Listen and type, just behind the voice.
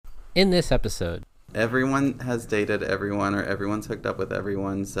In this episode, everyone has dated everyone or everyone's hooked up with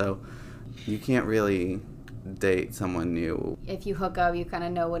everyone, so you can't really date someone new. If you hook up, you kind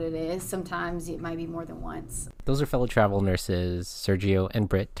of know what it is. Sometimes it might be more than once. those are fellow travel nurses, Sergio and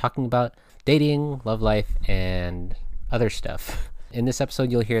Britt, talking about dating, love life, and other stuff. In this episode,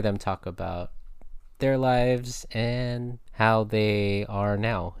 you'll hear them talk about their lives and how they are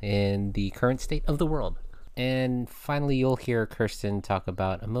now in the current state of the world. And finally, you'll hear Kirsten talk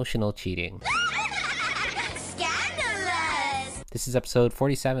about emotional cheating. Scandalous! This is episode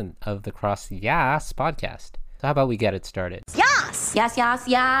 47 of the CrossYaas Podcast. So how about we get it started? Yaas! Yaas, yaas,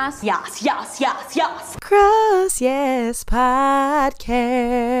 yaas. Yaas, yaas, yaas, yaas. CrossYaas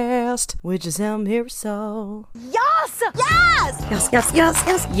Podcast with Giselle Mirasol. Yaas! Yaas! Yes, yes, yes,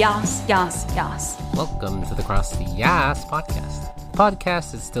 yes. Yaas, yaas, yaas. Welcome to the CrossYaas Podcast.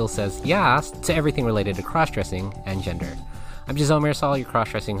 Podcast that still says yes to everything related to cross-dressing and gender. I'm Giselle Mirasol, your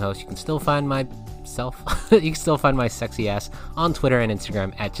cross-dressing host. You can still find my sexy ass on Twitter and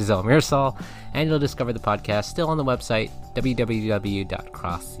Instagram at Giselle Mirasol, and you'll discover the podcast still on the website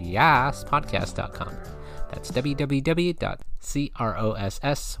www.crossyaaspodcast.com. That's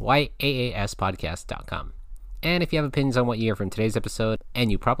www.crossyaaspodcast.com. And if you have opinions on what you hear from today's episode,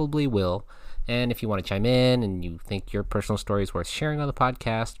 and you probably will, and if you want to chime in and you think your personal story is worth sharing on the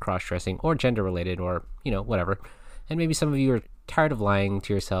podcast, cross-dressing or gender-related or, whatever, and maybe some of you are tired of lying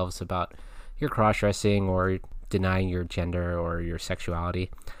to yourselves about your cross-dressing or denying your gender or your sexuality,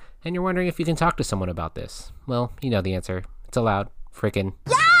 and you're wondering if you can talk to someone about this, well, you know the answer. It's allowed. Frickin'.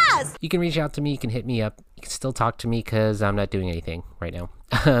 Yes! You can reach out to me. You can hit me up. You can still talk to me because I'm not doing anything right now.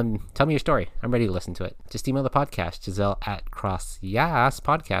 Tell me your story. I'm ready to listen to it. Just email the podcast, Giselle at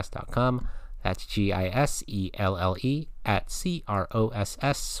CrossYaaspodcast.com. That's GISELLE at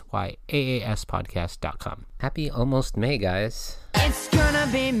CrossYaaspodcast.com. Happy almost May, guys. It's gonna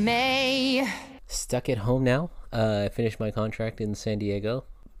be May. Stuck at home now. I finished my contract in San Diego.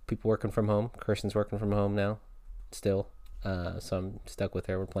 People working from home. Kirsten's working from home now. Still. So I'm stuck with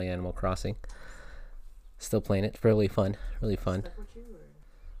her. We're playing Animal Crossing. Still playing it. Really fun. Really fun.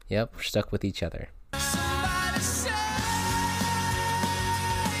 Yep, we're stuck with each other.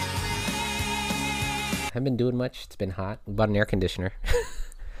 Haven't been doing much. It's been hot. We bought an air conditioner.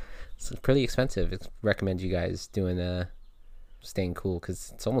 It's pretty expensive. I recommend you guys doing staying cool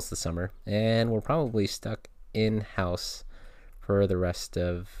because it's almost the summer, and we're probably stuck in house for the rest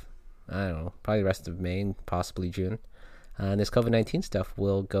of, I don't know, probably the rest of May and possibly June. And this COVID-19 stuff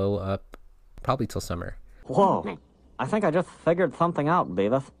will go up probably till summer. Whoa, I think I just figured something out,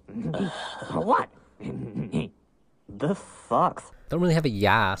 Beavis. What? This sucks. Don't really have a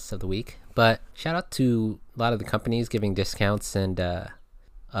Yaas of the week, but shout out to a lot of the companies giving discounts and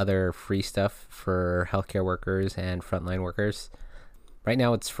other free stuff for healthcare workers and frontline workers. Right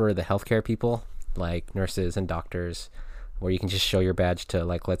now it's for the healthcare people, like nurses and doctors, where you can just show your badge to,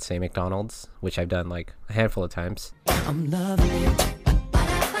 like, let's say McDonald's, which I've done like a handful of times. I'm loving it.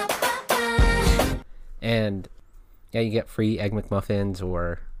 And yeah, you get free Egg McMuffins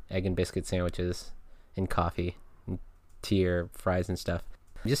or egg and biscuit sandwiches and coffee and tea or fries and stuff.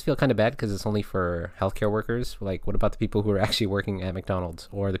 I just feel kind of bad because it's only for healthcare workers. Like, what about the people who are actually working at McDonald's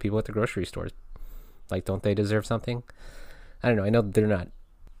or the people at the grocery stores? Like, don't they deserve something? I don't know. I know they're not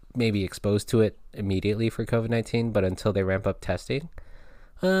maybe exposed to it immediately for COVID-19, but until they ramp up testing,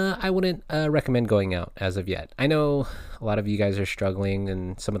 I wouldn't recommend going out as of yet. I know a lot of you guys are struggling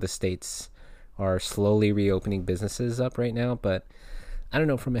and some of the states are slowly reopening businesses up right now, but I don't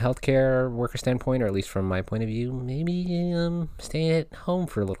know, from a healthcare worker standpoint, or at least from my point of view, maybe stay at home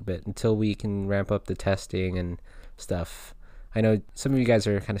for a little bit until we can ramp up the testing and stuff. I know some of you guys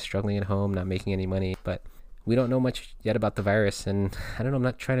are kind of struggling at home, not making any money, but we don't know much yet about the virus, and I don't know, I'm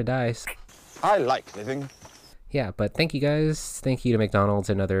not trying to die. I like living. Yeah, but thank you guys. Thank you to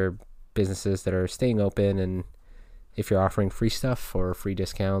McDonald's and other businesses that are staying open, and if you're offering free stuff or free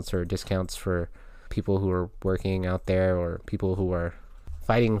discounts or discounts for people who are working out there or people who are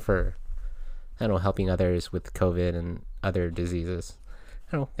fighting for, I don't know, helping others with COVID and other diseases.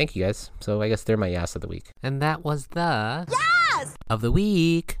 I don't know, thank you guys. So I guess they're my Yaas of the week. And that was the Yes! of the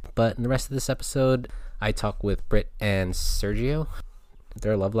week. But in the rest of this episode, I talk with Britt and Sergio,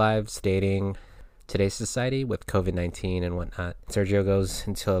 their love lives, dating, today's society with COVID-19 and whatnot. Sergio goes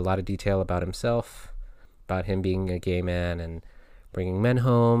into a lot of detail about himself, about him being a gay man and bringing men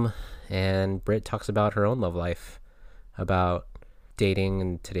home. And Britt talks about her own love life, about dating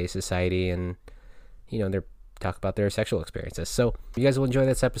in today's society, and they talk about their sexual experiences. So you guys will enjoy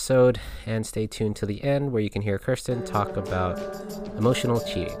this episode and stay tuned to the end where you can hear Kirsten talk about emotional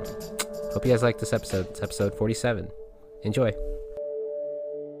cheating. Hope you guys like this episode. It's episode 47. Enjoy.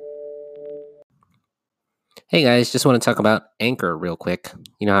 Hey guys, just want to talk about Anchor real quick.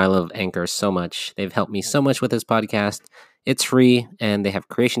 You know how I love Anchor so much. They've helped me so much with this podcast. It's free, and they have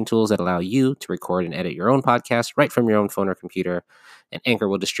creation tools that allow you to record and edit your own podcast right from your own phone or computer. And Anchor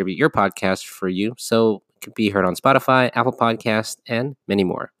will distribute your podcast for you, so it can be heard on Spotify, Apple Podcasts, and many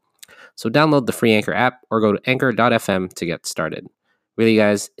more. So download the free Anchor app or go to anchor.fm to get started. Really,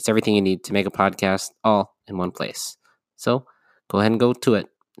 guys, it's everything you need to make a podcast all in one place. So go ahead and go to it.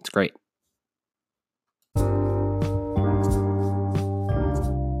 It's great.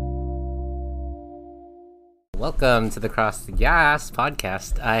 Welcome to the CrossYaas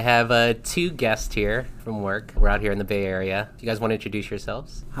Podcast. I have two guests here from work. We're out here in the Bay Area. Do you guys want to introduce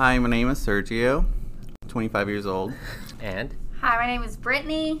yourselves? Hi, my name is Sergio, 25 years old. And? Hi, my name is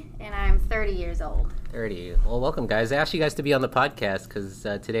Brittany, and I'm 30 years old. 30. Well, welcome, guys. I asked you guys to be on the podcast because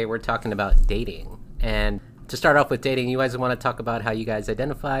today we're talking about dating. And to start off with dating, you guys want to talk about how you guys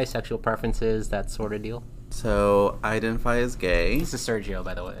identify, sexual preferences, that sort of deal? So, I identify as gay. This is Sergio,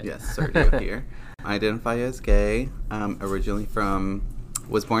 by the way. Yes, Sergio here. I identify as gay. Originally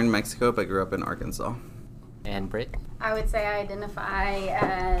was born in Mexico, but grew up in Arkansas. And Britt? I would say I identify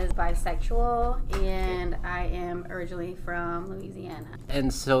as bisexual, and I am originally from Louisiana.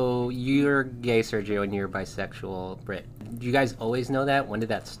 And so you're gay, Sergio, and you're bisexual, Britt. Do you guys always know that? When did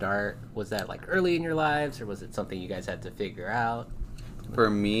that start? Was that like early in your lives, or was it something you guys had to figure out? For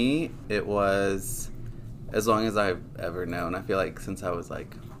me, it was as long as I've ever known. I feel like since I was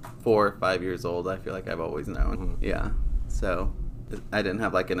like 4 or 5 years old, I feel like I've always known. Mm-hmm. Yeah. So I didn't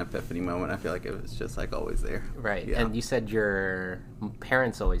have like an epiphany moment. I feel like it was just like always there. Right. Yeah. And you said your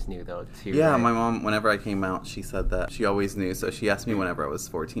parents always knew, though, too. Yeah, right? my mom, whenever I came out, she said that she always knew. So she asked me whenever I was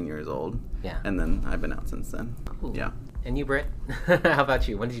 14 years old. Yeah. And then I've been out since then. Cool. Yeah. And you, Britt? How about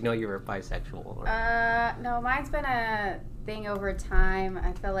you? When did you know you were bisexual? Or... No, mine's been a thing over time.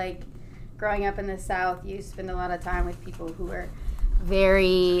 I feel like growing up in the South, you spend a lot of time with people who are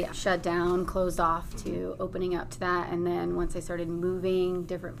very shut down, closed off to opening up to that. And then once I started moving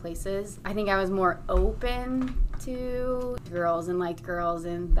different places, I think I was more open to girls and liked girls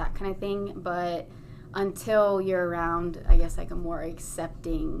and that kind of thing. But until you're around, I guess, like a more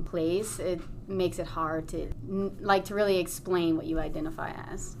accepting place, it makes it hard to really explain what you identify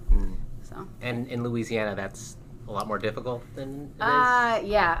as. So. And in Louisiana, that's a lot more difficult than it is?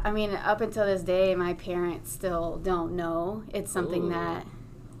 Yeah. I mean, up until this day, my parents still don't know. It's something that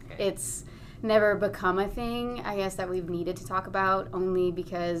it's never become a thing, I guess, that we've needed to talk about, only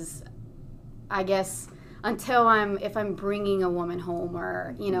because I guess if I'm bringing a woman home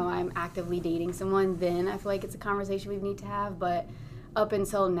or, I'm actively dating someone, then I feel like it's a conversation we need to have. But up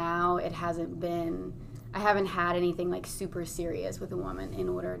until now, I haven't had anything like super serious with a woman in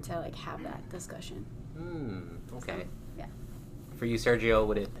order to like have that discussion. Okay. So, yeah. For you,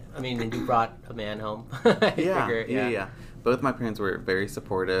 Sergio, and you brought a man home? Yeah. Both my parents were very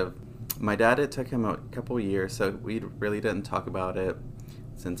supportive. My dad, it took him a couple years, so we really didn't talk about it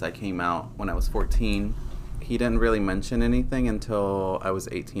since I came out when I was 14. He didn't really mention anything until I was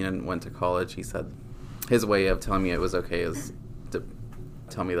 18 and went to college. He said his way of telling me it was okay is to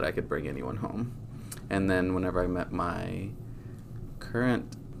tell me that I could bring anyone home. And then whenever I met my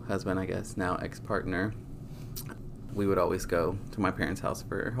current husband, I guess now ex-partner, we would always go to my parents' house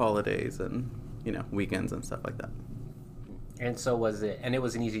for holidays and weekends and stuff like that. And so it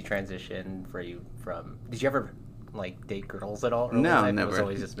was an easy transition for you from, did you ever like date girls at all? No, never. It was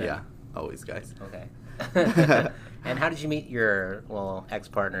always just men? Yeah, always guys. Okay. And how did you meet your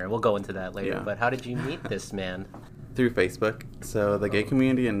ex-partner? We'll go into that later, but how did you meet this man? Through Facebook. So the gay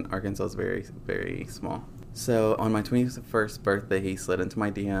community in Arkansas is very, very small. So on my 21st birthday, he slid into my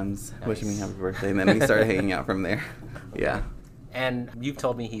DMs, wishing me happy birthday, and then we started hanging out from there. Yeah. And you've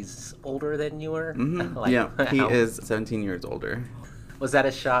told me he's older than you were? Mm-hmm. Yeah, he is 17 years older. Was that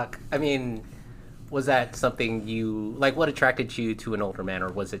a shock? I mean, was that something what attracted you to an older man, or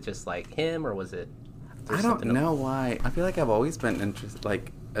was it just like him, or was it... I don't know why. I feel like I've always been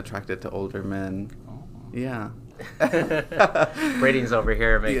attracted to older men. Yeah. Brady's over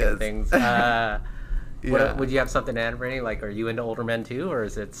here making things. Would you have something to add, Brady? Like, are you into older men too, or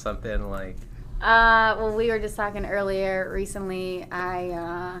is it something like... Well, we were just talking earlier. Recently,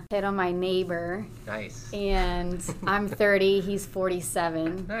 I hit on my neighbor. Nice. And I'm 30. He's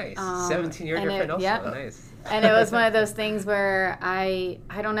 47. Nice. 17-year difference also. Yep. Nice. And it was one of those things where I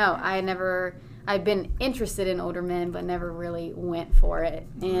don't know. I'd been interested in older men, but never really went for it.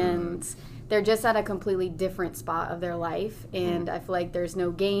 And they're just at a completely different spot of their life. And I feel like there's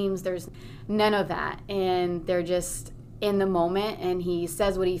no games. There's none of that. And they're just in the moment, and he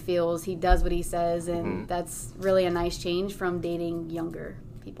says what he feels, he does what he says, and that's really a nice change from dating younger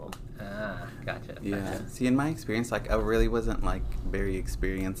people. Ah, gotcha. Yeah. Gotcha. See, in my experience, like, I really wasn't, like, very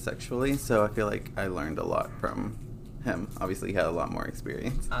experienced sexually, so I feel like I learned a lot from him. Obviously, he had a lot more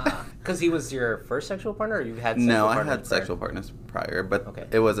experience. Because he was your first sexual partner, or you've had sexual No, I partners had sexual partners prior, but Okay.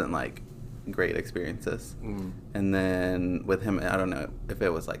 it wasn't, like, great experiences. And then with him, I don't know if it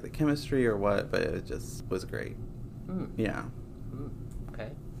was, like, the chemistry or what, but it just was great. Yeah.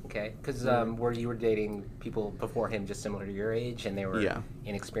 Okay. Because you were dating people before him just similar to your age, and they were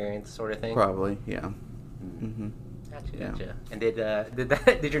inexperienced sort of thing? Probably, yeah. Gotcha. And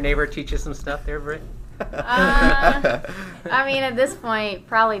did your neighbor teach you some stuff there, Britt? I mean, at this point,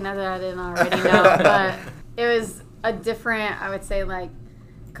 probably nothing I didn't already know, but it was a different, I would say, like,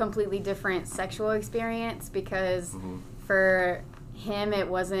 completely different sexual experience, because for him, it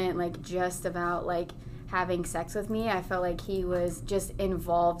wasn't, like, just about, like, having sex with me. I felt like he was just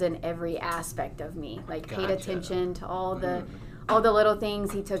involved in every aspect of me, like, paid attention to all the little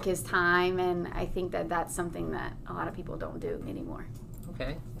things. He took his time, and I think that that's something that a lot of people don't do anymore.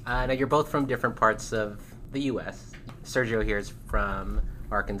 Okay. Now, you're both from different parts of the U.S. Sergio here is from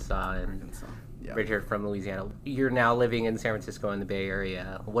Arkansas, and Britt here from Louisiana. You're now living in San Francisco in the Bay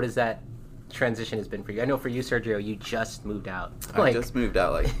Area. What has that transition has been for you? I know for you, Sergio, you just moved out. I just moved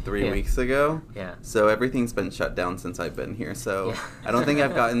out like 3 weeks ago. Yeah. So everything's been shut down since I've been here. So I don't think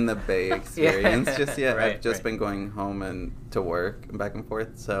I've gotten the Bay experience just yet. Right, I've just been going home and to work and back and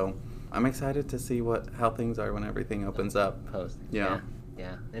forth. So I'm excited to see how things are when everything opens up. Yeah.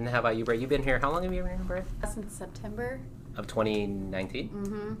 And how about you, Britt? You've been here, how long have you been here, Britt? Since September. Of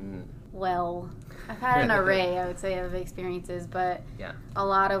 2019? Well, I've had an array, I would say, of experiences, but a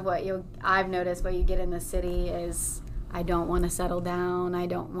lot of what I've noticed what you get in the city is I don't want to settle down, I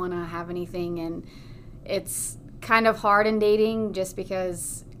don't want to have anything, and it's kind of hard in dating just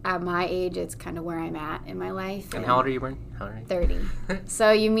because at my age it's kind of where I'm at in my life. And how old are you, Britt? How old are you? 30.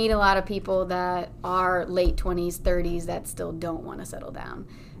 So you meet a lot of people that are late 20s, 30s that still don't want to settle down.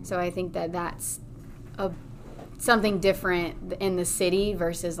 So I think that that's something different in the city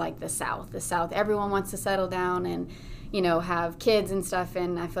versus like the South. The South, everyone wants to settle down and, have kids and stuff,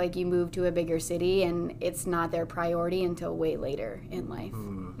 and I feel like you move to a bigger city and it's not their priority until way later in life.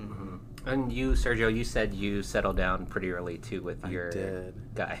 And you, Sergio, you said you settled down pretty early too with your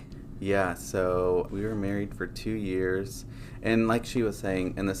guy. Yeah, so we were married for 2 years, and like she was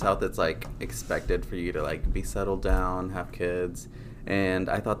saying, in the South it's like expected for you to like be settled down, have kids. And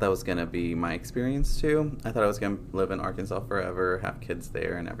I thought that was going to be my experience too. I thought I was going to live in Arkansas forever, have kids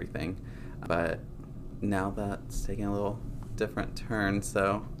there and everything. But now that's taking a little different turn,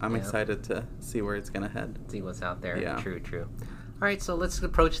 so I'm excited to see where it's going to head. See what's out there. Yeah. True. All right, so let's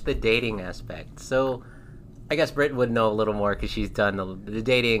approach the dating aspect. So I guess Britt would know a little more because she's done the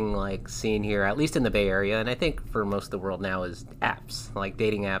dating like scene here, at least in the Bay Area, and I think for most of the world now is apps. Like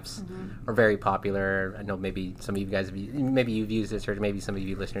dating apps are very popular. I know maybe some of you guys maybe you've used it, or maybe some of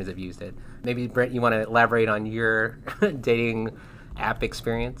you listeners have used it. Maybe Britt, you want to elaborate on your dating app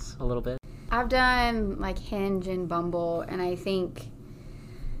experience a little bit? I've done like Hinge and Bumble, and I think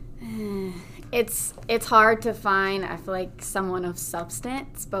it's hard to find, I feel like, someone of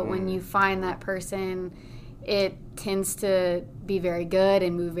substance, but when you find that person, it tends to be very good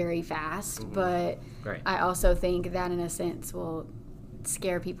and move very fast, but I also think that in a sense will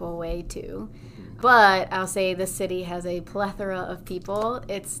scare people away too. But I'll say the city has a plethora of people.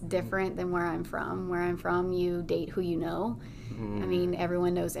 It's different than where I'm from. Where I'm from, you date who you know. I mean,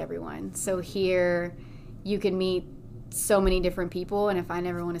 everyone knows everyone. So here, you can meet so many different people, and if I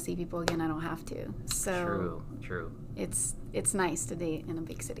never want to see people again, I don't have to. So True. It's nice to date in a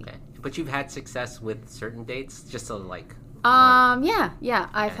big city. Okay. But you've had success with certain dates, just so like. Yeah.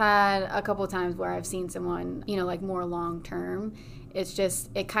 I've had a couple times where I've seen someone, like more long term. It's just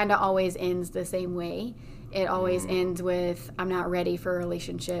it kind of always ends the same way. It always ends with I'm not ready for a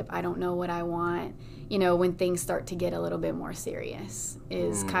relationship. I don't know what I want. When things start to get a little bit more serious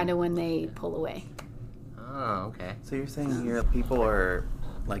is kind of when they pull away. Oh, okay. So you're saying here people are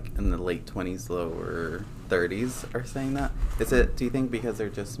like in the late 20s, lower 30s are saying that? Do you think because they're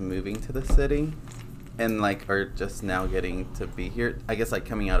just moving to the city and like are just now getting to be here? I guess like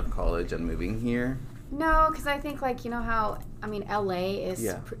coming out of college and moving here? No, because I think like, how, LA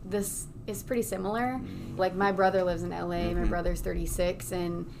is, this is pretty similar. Like my brother lives in LA, my brother's 36,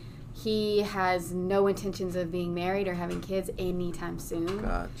 and he has no intentions of being married or having kids anytime soon.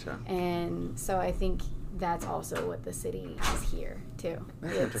 Gotcha. And so I think that's also what the city is here too.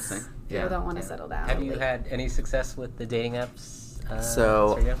 That's interesting. People don't want to settle down. Have you had any success with the dating apps?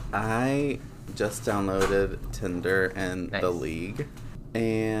 So Sergio? I just downloaded Tinder and The League,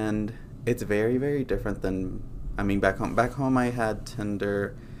 and it's very, very different than I mean, back home I had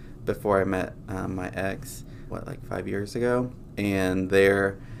Tinder before I met my ex, like 5 years ago. And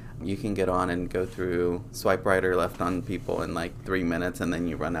there you can get on and go through swipe right or left on people in like 3 minutes, and then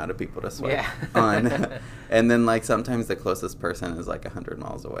you run out of people to swipe on. And then like sometimes the closest person is like 100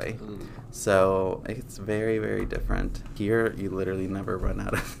 miles away. So it's very, very different. Here you literally never run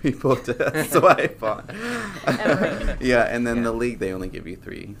out of people to swipe on. Yeah, and then the league, they only give you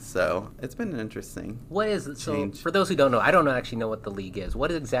 3. So it's been interesting. What is it? So for those who don't know, I don't actually know what the league is.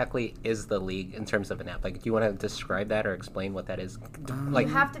 What exactly is the league in terms of an app? Like, do you want to describe that or explain what that is? Like,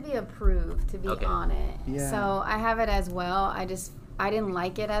 you have to be approved to be on it. Yeah. So I have it as well. I didn't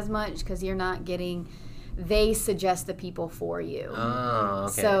like it as much because you're not getting, they suggest the people for you. Oh,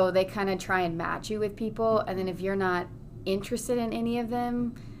 okay. So they kind of try and match you with people, and then if you're not interested in any of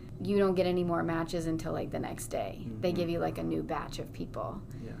them, you don't get any more matches until like the next day. They give you like a new batch of people.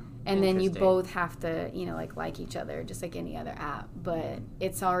 Yeah. And then you both have to, like each other, just like any other app, but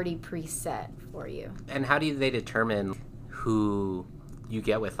it's already preset for you. And how do they determine who you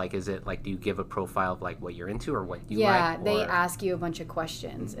get with? Like, is it like, do you give a profile of like what you're into or what you like? Yeah, they ask you a bunch of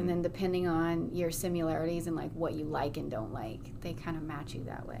questions, and then depending on your similarities and like what you like and don't like, they kind of match you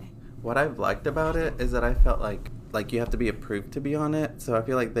that way. What I've liked about it is that I felt like you have to be approved to be on it. So I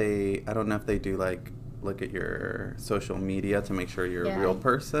feel like I don't know if they do like look at your social media to make sure you're a real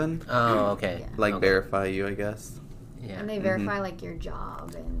person. Oh, okay. Like verify you, I guess. Yeah. And they verify like your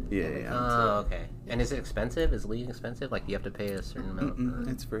job and everything, Oh, okay. And is it expensive? Is league expensive? Like, do you have to pay a certain amount?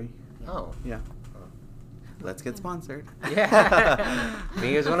 It's free. Oh. Yeah. Let's get sponsored. Yeah.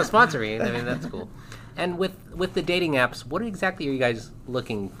 You guys want to sponsor me? I mean, that's cool. And with the dating apps, what exactly are you guys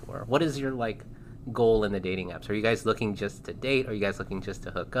looking for? What is your like goal in the dating apps? Are you guys looking just to date? Are you guys looking just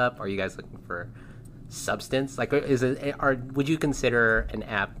to hook up? Are you guys looking for substance? Like, would you consider an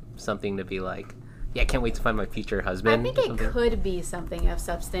app something to be like, yeah, I can't wait to find my future husband? I think it could be something of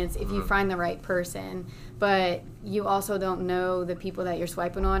substance if you find the right person, but you also don't know the people that you're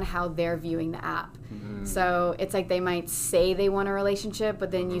swiping on, how they're viewing the app. So it's like they might say they want a relationship,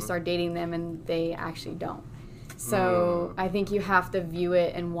 but then you start dating them and they actually don't. So I think you have to view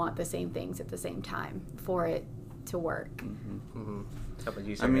it and want the same things at the same time for it to work. How about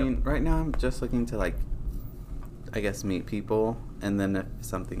you, Sergio? I mean, right now I'm just looking to like, I guess, meet people, and then if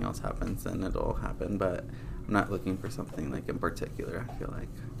something else happens, then it'll happen. But I'm not looking for something like in particular, I feel like.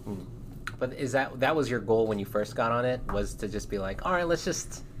 But is that was your goal when you first got on it? Was to just be like, all right, let's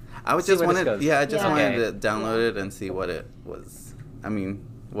just. I was see just where this wanted, goes. I just wanted to download it and see what it was. I mean,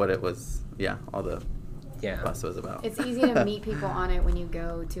 what it was. Yeah, all the fuss was about. It's easy to meet people on it when you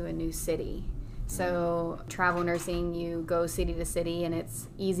go to a new city. So travel nursing, you go city to city, and it's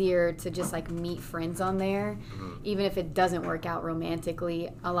easier to just like meet friends on there. Even if it doesn't work out romantically,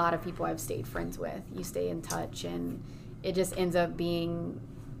 a lot of people I've stayed friends with. You stay in touch, and it just ends up being,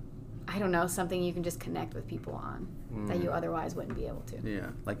 I don't know, something you can just connect with people on that you otherwise wouldn't be able to. Yeah,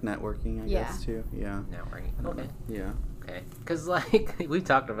 like networking, I guess, too. Yeah. Networking. Okay. Yeah. Okay. Because like we've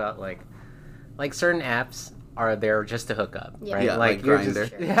talked about like certain apps are there just to hook up, right? Yeah, like you're Grindr.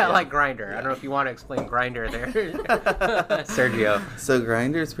 just, like Grindr. I don't know if you want to explain Grindr there, Sergio. So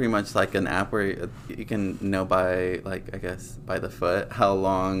Grindr is pretty much like an app where you can know by, like, I guess, by the foot how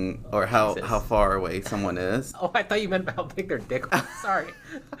long or how far away someone is. Oh, I thought you meant how big their dick was. Sorry.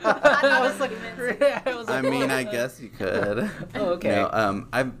 I was like, I mean, I guess you could. Oh, okay. No,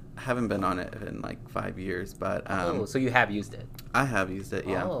 I haven't been on it in like 5 years, but so you have used it. I have used it,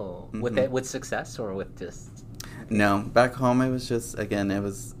 yeah. Oh, with success or with just? No, back home it was just, again,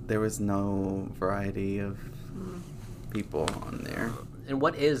 there was no variety of people on there. And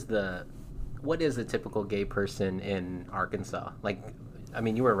what is the typical gay person in Arkansas? Like, I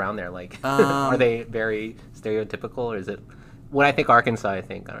mean, you were around there. Like, are they very stereotypical, or is it? When I think Arkansas, I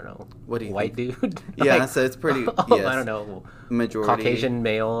don't know. What do you white think? Dude? Yeah, like, so it's pretty. I Yes. don't know. Majority Caucasian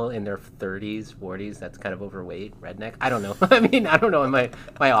male in their 30s, 40s. That's kind of overweight, redneck. I don't know. I mean, I don't know. Am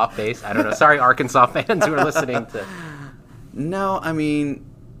I off base? I don't know. Sorry, Arkansas fans who are listening to. No, I mean,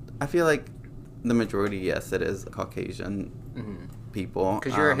 I feel like the majority, yes, it is Caucasian people.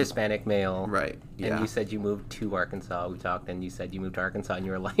 Because you're a Hispanic male. Right, yeah. And you said you moved to Arkansas. We talked, and you said you moved to Arkansas, and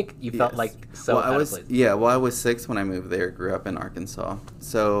you were like, you felt like so well, out of place. Yeah, well, I was 6 when I moved there, grew up in Arkansas.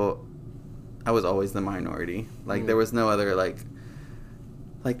 So I was always the minority. Like, there was no other, like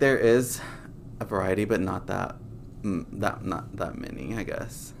there is a variety, but not that many, I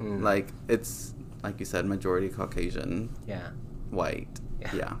guess. Like, it's, like you said, majority Caucasian. Yeah. White.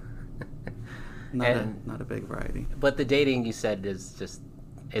 Yeah. Not a big variety. But the dating, you said, is just,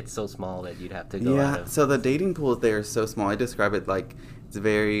 it's so small that you'd have to go out of. So the dating pool there is so small. I describe it like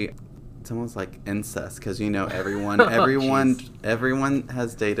it's almost like incest, because everyone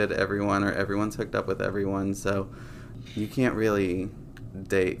has dated everyone, or everyone's hooked up with everyone, so you can't really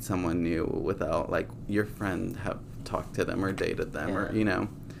date someone new without like your friend have talked to them or dated them, or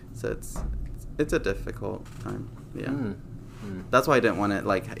so it's a difficult time. That's why I didn't want to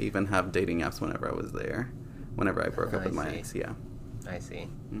like even have dating apps whenever I was there, whenever I broke up with my ex. I see.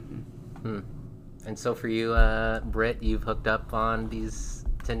 And so for you, Britt, you've hooked up on these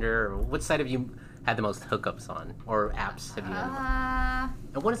Tinder, or what site have you had the most hookups on, or apps have you had?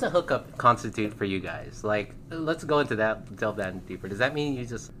 And what does a hookup constitute for you guys? Like, let's go into that, delve that deeper. Does that mean you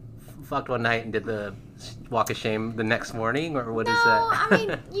just fucked one night and did the walk of shame the next morning, or what is that? No, I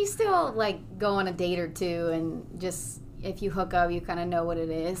mean, you still like go on a date or two, and just if you hook up, you kind of know what it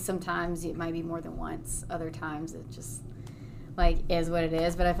is. Sometimes it might be more than once. Other times it just like is what it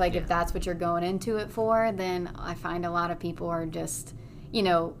is. But I feel like if that's what you're going into it for, then I find a lot of people are just,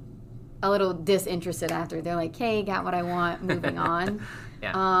 a little disinterested after. They're like, hey, got what I want, moving on.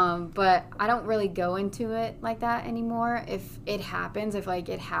 But I don't really go into it like that anymore. If it happens, I feel like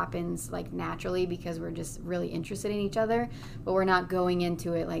it happens like naturally because we're just really interested in each other, but we're not going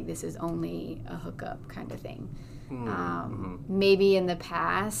into it like this is only a hookup kind of thing. Maybe in the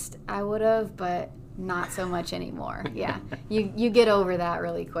past I would have, but not so much anymore. You get over that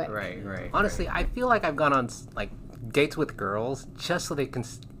really quick. Right. Honestly, I feel like I've gone on like dates with girls just so they can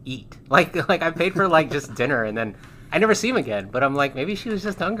eat. Like I paid for like just dinner, and then I never see him again. But I'm like, maybe she was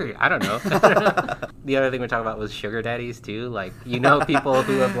just hungry. I don't know. The other thing we're talking about was sugar daddies too. Like, people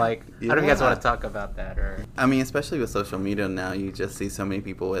who have like, I don't know if you guys want to talk about that, or I mean, especially with social media now, you just see so many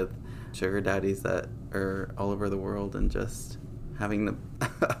people with sugar daddies that are all over the world and just having the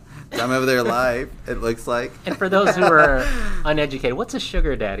time of their life, it looks like. And for those who are uneducated, what's a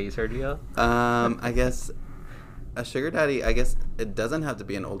sugar daddy, Sergio? I guess a sugar daddy, I guess it doesn't have to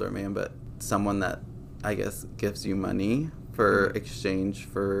be an older man, but someone that I guess gives you money for exchange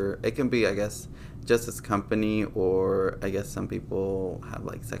for, it can be, I guess, just as company, or I guess some people have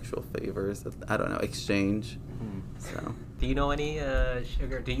like sexual favors, I don't know, exchange. So do you know any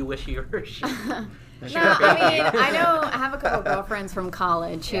sugar? Do you wish you were sugar? No, I have a couple girlfriends from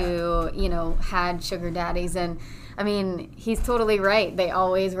college who, had sugar daddies, and I mean, he's totally right. They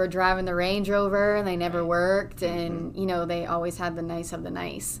always were driving the Range Rover, and they never worked, and, they always had the nice of the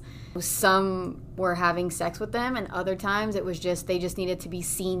nice. Some were having sex with them, and other times it was just, they just needed to be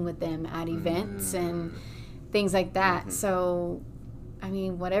seen with them at events and things like that. So, I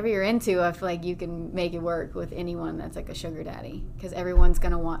mean, whatever you're into, I feel like you can make it work with anyone that's like a sugar daddy, because everyone's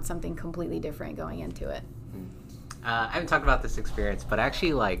going to want something completely different going into it. I haven't talked about this experience, but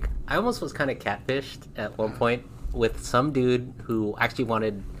actually, like, I almost was kind of catfished at one point with some dude who actually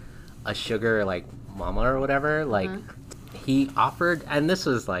wanted a sugar, like, mama or whatever. Like, he offered, and this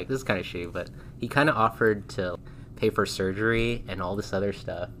is kind of shitty, but he kind of offered to pay for surgery and all this other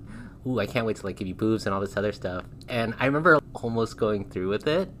stuff. Ooh, I can't wait to, like, give you boobs and all this other stuff. And I remember almost going through with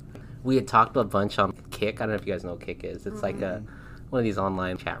it. We had talked a bunch on Kik. I don't know if you guys know what Kik is. It's like one of these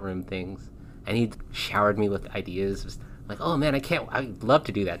online chat room things. And he showered me with ideas. Like, oh man, I'd love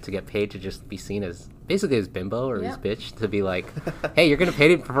to do that, to get paid to just be seen as basically his bimbo or his bitch, to be like, hey, you're gonna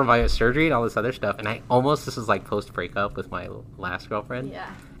pay for my surgery and all this other stuff. And this was like post breakup with my last girlfriend.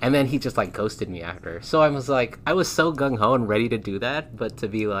 And then he just like ghosted me after. So I was like, I was so gung ho and ready to do that, but to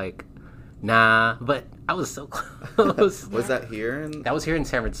be like, nah. But I was so close. Was that here? That was here in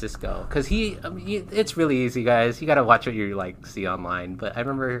San Francisco. Because it's really easy, guys. You gotta watch what you like see online. But I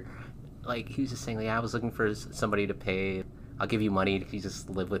remember, like, he was just saying, like, I was looking for somebody to pay. I'll give you money if you just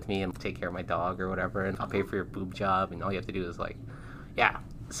live with me and take care of my dog or whatever, and I'll pay for your boob job, and all you have to do is, like,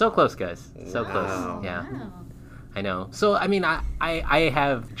 so close, guys. So close. Yeah. Wow. I know. So, I mean, I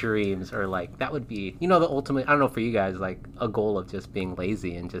have dreams, or, like, that would be, the ultimate, I don't know, for you guys, like, a goal of just being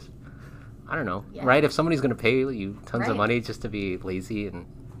lazy and just, I don't know, right? If somebody's going to pay you tons of money just to be lazy, and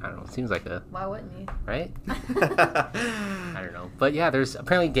I don't know, it seems like why wouldn't you? Right? I don't know. But yeah, there's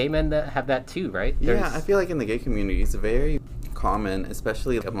apparently gay men that have that too, right? I feel like in the gay community, it's very common,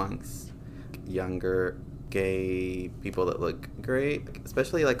 especially amongst younger gay people that look great,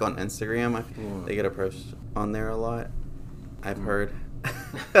 especially like on Instagram. They get approached on there a lot. I've heard.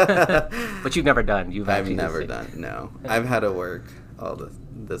 But you've never done. I've never done. No, I've had to work all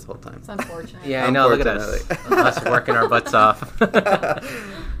this whole time. It's unfortunate. Yeah, I know. Look at us working our butts off.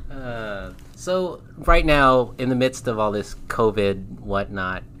 So right now, in the midst of all this COVID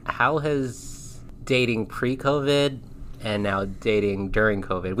whatnot, how has dating pre-COVID and now dating during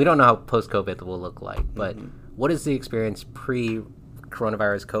COVID? We don't know how post-COVID will look like, but what is the experience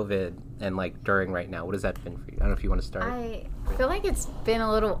pre-coronavirus COVID and like during right now? What has that been for you? I don't know if you want to start. I feel like it's been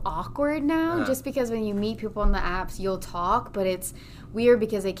a little awkward now, just because when you meet people on the apps, you'll talk, but it's weird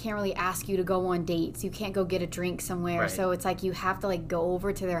because they can't really ask you to go on dates. You can't go get a drink somewhere. Right. So it's like you have to like go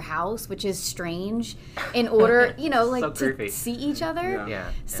over to their house, which is strange, in order, you know, like so to see each other.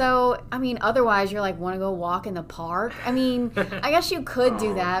 Yeah. So, I mean, otherwise you're like, want to go walk in the park? I mean, I guess you could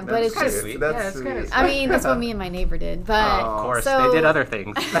do that, but it's just, sweet. That's sweet. I mean, that's what me and my neighbor did. But of course, they did other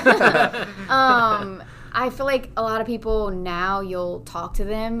things. I feel like a lot of people now, you'll talk to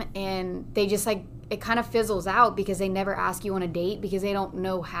them and they just like, it kind of fizzles out because they never ask you on a date because they don't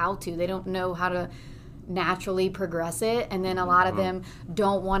know how to. They don't know how to naturally progress it. And then a lot of them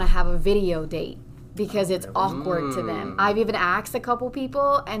don't want to have a video date because it's awkward to them. I've even asked a couple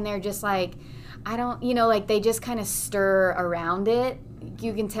people and they're just like, I don't, you know, like they just kind of stir around it.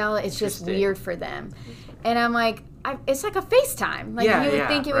 You can tell it's just weird for them. And I'm like, it's like a FaceTime. Like you would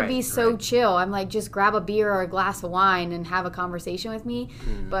think it would be so chill. I'm like, just grab a beer or a glass of wine and have a conversation with me.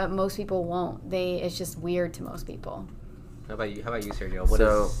 But most people won't. It's just weird to most people. How about you, Sergio?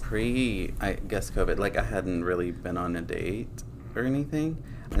 I guess COVID, like I hadn't really been on a date or anything.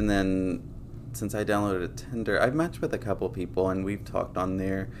 And then since I downloaded Tinder, I've matched with a couple people and we've talked on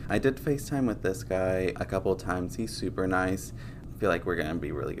there. I did FaceTime with this guy a couple of times. He's super nice. I feel like we're going to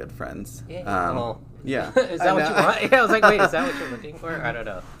be really good friends. Yeah. Yeah. Is that what you want? Yeah, I was like, wait, is that what you're looking for? I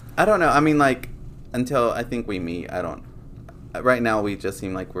don't know. I mean, like, until I think we meet, right now we just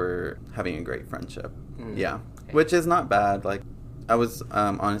seem like we're having a great friendship. Yeah. Okay. Which is not bad. Like, I was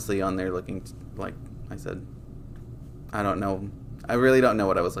honestly on there looking, like I said, I don't know. I really don't know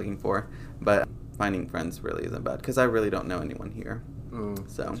what I was looking for. But finding friends really isn't bad because I really don't know anyone here.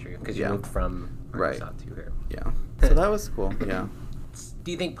 So that's true. Because you moved from Arkansas to here. Yeah. So that was cool. Yeah.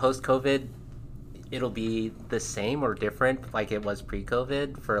 Do you think post-COVID it'll be the same or different like it was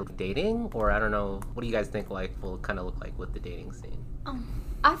pre-COVID for dating? Or I don't know. What do you guys think will kind of look like with the dating scene?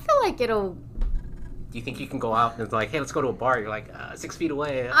 I feel like it'll... Do you think you can go out and it's like, hey, let's go to a bar? You're like 6 feet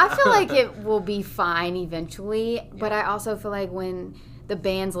away. I feel like it will be fine eventually. But I also feel like when the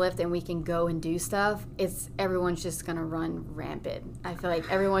bans lift and we can go and do stuff, everyone's just gonna run rampant. I feel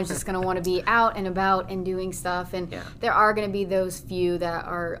like everyone's just gonna want to be out and about and doing stuff, and there are gonna be those few that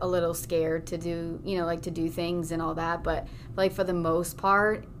are a little scared to do, you know, like to do things and all that. But like for the most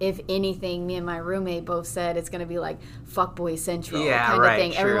part, if anything, me and my roommate both said it's gonna be like fuckboy central kind of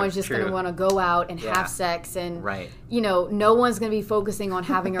thing. Everyone's just gonna want to go out and have sex, and you know, no one's gonna be focusing on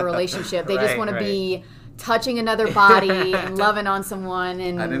having a relationship. They just want to be touching another body and loving on someone.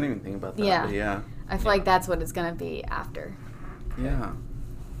 And I didn't even think about that. Yeah. I feel like that's what it's going to be after. Yeah.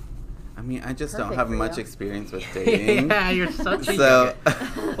 I mean, I just don't have much experience with dating. Yeah, you're such a well,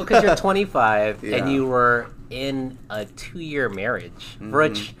 because you're 25 and you were in a 2-year marriage,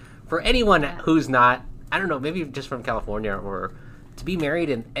 which for anyone who's not, I don't know, maybe just from California, or to be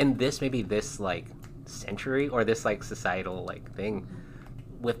married in this like century or this like societal like thing,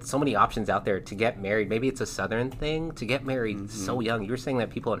 with so many options out there to get married. Maybe it's a Southern thing to get married so young. You were saying that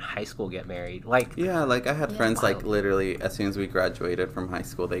people in high school get married. Like, yeah, like I had friends like literally as soon as we graduated from high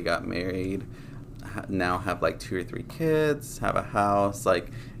school, they got married. Now have like 2 or 3 kids, have a house. Like,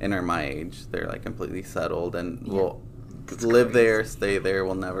 and are my age. They're like completely settled and will live there, stay there,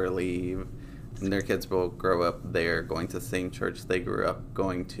 will never leave. And their kids will grow up there, going to the same church they grew up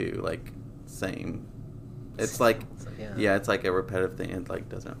going to. Like, same. It's like, it's like a repetitive thing. It like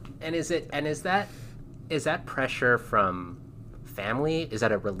doesn't. And is that pressure from family? Is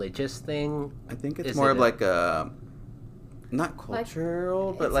that a religious thing? I think it's more of like a, not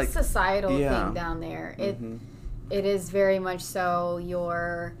cultural, like, but like a societal thing down there. It is very much so.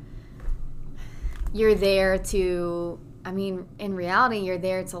 You're there to. I mean, in reality, you're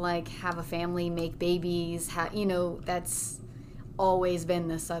there to like have a family, make babies. You know, that's always been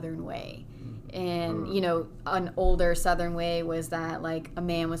the Southern way. And, you know, an older Southern way was that, like, a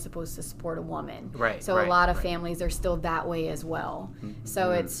man was supposed to support a woman. Right. So a lot of families are still that way as well.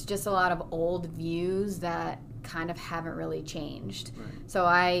 So it's just a lot of old views that kind of haven't really changed. So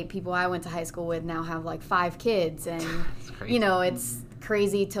people I went to high school with now have, like, 5 kids. And, you know, it's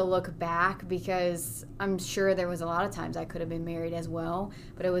crazy to look back because I'm sure there was a lot of times I could have been married as well,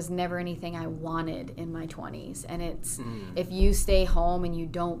 but it was never anything I wanted in my 20s. And it's if you stay home and you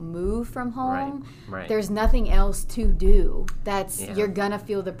don't move from home, there's nothing else to do. You're gonna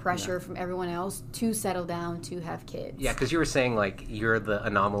feel the pressure from everyone else to settle down, to have kids. Yeah, because you were saying like you're the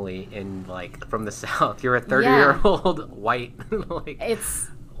anomaly in like from the South. You're a 30-year-old white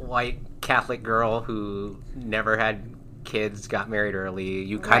white Catholic girl who never had kids, got married early.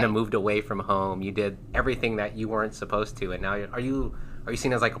 You kind of moved away from home. You did everything that you weren't supposed to, and now are you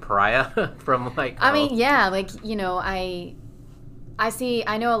seen as like a pariah from like? I mean, yeah, like, you know, I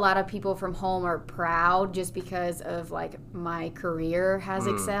I know a lot of people from home are proud just because of like my career has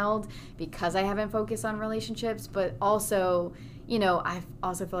excelled because I haven't focused on relationships, but also, you know, I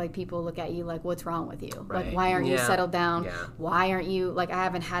also feel like people look at you like, what's wrong with you? Right. Like, why aren't you settled down? Yeah. Why aren't you, like, I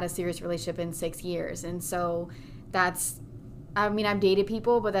haven't had a serious relationship in 6 years. And so that's, I mean, I've dated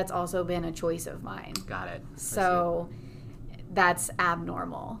people, but that's also been a choice of mine. Got it. So that's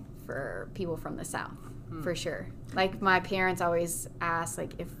abnormal for people from the South, for sure. Like, my parents always ask,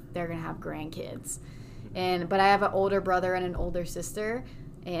 like, if they're going to have grandkids. But I have an older brother and an older sister.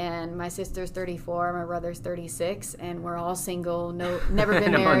 And my sister's 34, my brother's 36, and we're all single, never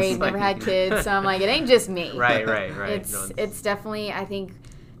been married, never had kids. So I'm like, it ain't just me. Right. It's definitely, I think,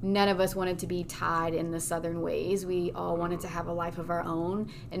 none of us wanted to be tied in the Southern ways. We all wanted to have a life of our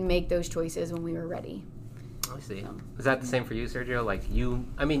own and make those choices when we were ready. I see. Is that the same for you, Sergio? Like, you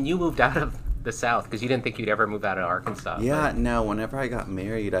moved out of the South because you didn't think you'd ever move out of Arkansas. Yeah, no, whenever I got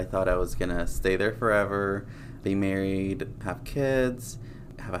married, I thought I was going to stay there forever, be married, have kids,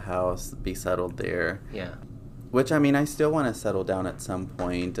 have a house, be settled there. Yeah. Which, I mean, I still want to settle down at some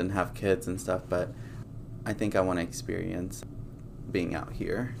point and have kids and stuff, but I think I want to experience being out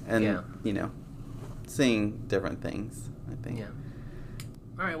here and, you know, seeing different things, I think. Yeah.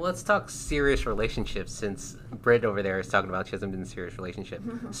 All right, well, let's talk serious relationships since Britt over there is talking about she hasn't been in a serious relationship.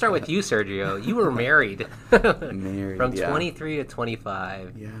 Let's start with you, Sergio. You were married. From 23 to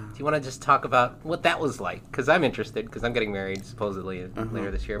 25. Yeah. Do you want to just talk about what that was like? Because I'm interested, because I'm getting married supposedly later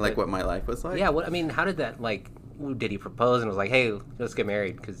this year. Like what my life was like? Yeah, how did that, like, did he propose and was like, hey, let's get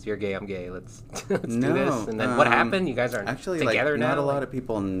married because you're gay, I'm gay, let's do this? And then what happened? You guys aren't actually, together now? Not a lot of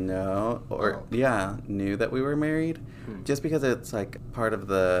people know knew that we were married. Just because it's like part of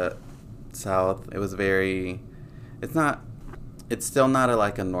the South, it was it's still not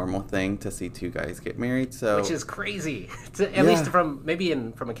a normal thing to see two guys get married. So which is crazy, at least from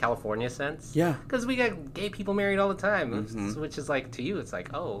a California sense. Yeah, because we got gay people married all the time, which is like, to you, it's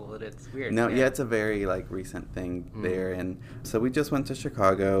like, oh, it's weird. No, it's a very recent thing there, and so we just went to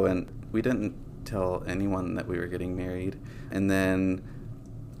Chicago, and we didn't tell anyone that we were getting married, and then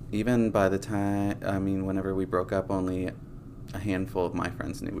even by the time, whenever we broke up, only a handful of my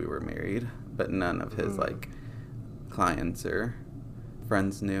friends knew we were married, but none of his clients or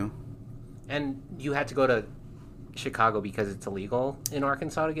friends knew. And you had to go to Chicago because it's illegal in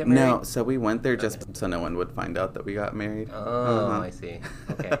Arkansas to get married? No, so we went there just so no one would find out that we got married. Oh, I see.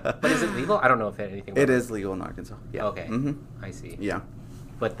 Okay. But is it legal? I don't know if anything. It is legal in Arkansas. Yeah. Okay. I see. Yeah.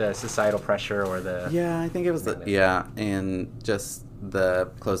 But the societal pressure or the... Yeah, I think it was and just the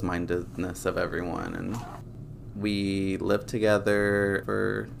closed-mindedness of everyone. And we lived together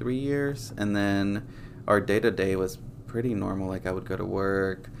for 3 years, and then our day-to-day was pretty normal. Like, I would go to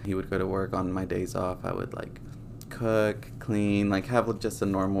work, he would go to work. On my days off, I would cook, clean, have just a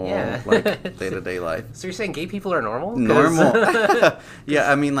normal day-to-day life. So you're saying gay people are normal?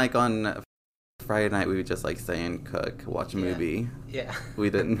 Yeah, on Friday night we would just stay and cook, watch a movie. Yeah.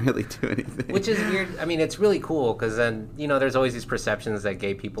 We didn't really do anything. Which is weird. It's really cool because then, there's always these perceptions that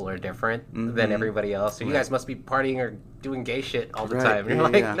gay people are different than everybody else. So you guys must be partying or doing gay shit all the time.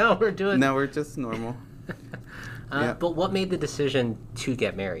 And you're no, we're just normal. But what made the decision to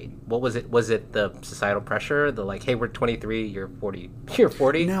get married? What was it? Was it the societal pressure? The hey, we're 23, you're 40. You're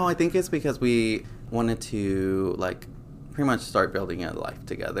 40? No, I think it's because we wanted to pretty much start building a life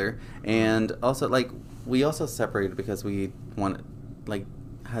together, and also we also separated because we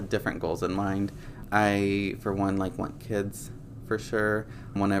had different goals in mind. I, for one, want kids for sure.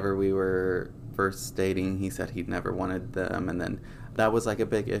 Whenever we were first dating, he said he'd never wanted them, and then that was a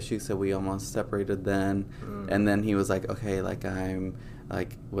big issue, so we almost separated then. And then he was like, okay, I'm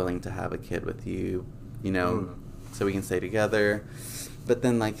willing to have a kid with you, so we can stay together. But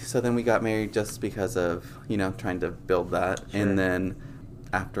then then we got married just because of trying to build that. Sure. And then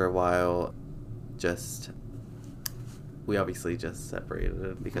after a while we obviously just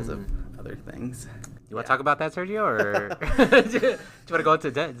separated because of other things. You want to talk about that, Sergio, or do you want to go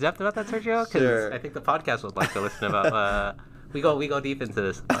into depth about that, Sergio? Because sure. I think the podcast would like to listen about. We go deep into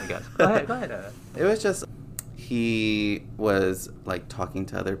this podcast. Go ahead. It was just he was talking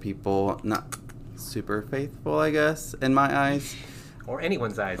to other people, not super faithful, I guess, in my eyes, or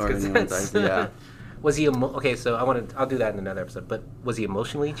anyone's eyes. Yeah. Was he okay? So I'll do that in another episode. But was he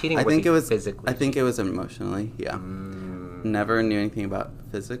emotionally cheating? I think it was physically. I think it was emotionally. Yeah. Never knew anything about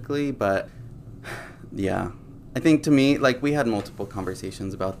physically, but yeah. I think to me, we had multiple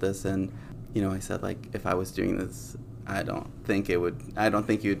conversations about this, and I said if I was doing this, I don't think you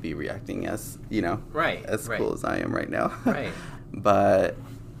would be reacting as cool as I am right now. Right. But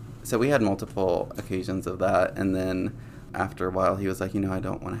so we had multiple occasions of that, and then after a while, he was like, I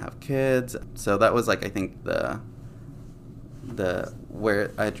don't want to have kids. So that was like, I think the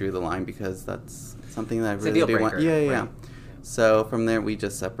where I drew the line, because that's something that I really do want. Yeah. So from there, we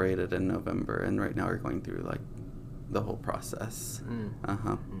just separated in November, and right now we're going through like the whole process.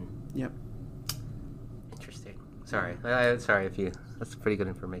 Yep. Interesting. Sorry. Sorry if you. That's pretty good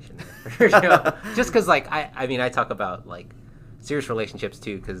information there. Just because, like, I mean, I talk about like serious relationships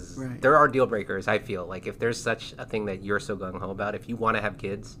too, because there are deal breakers. I feel like if there's such a thing that you're so gung ho about, if you want to have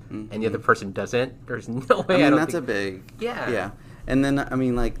kids and the other person doesn't, there's no way. That's a big. Yeah. And then I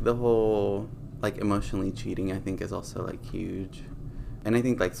mean, like the whole like emotionally cheating, I think is also like huge, and I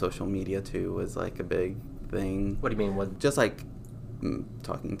think like social media too was like a big thing. What do you mean? What? Just like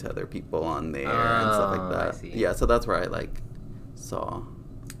talking to other people on there and stuff like that. I see. Yeah, so that's where I like saw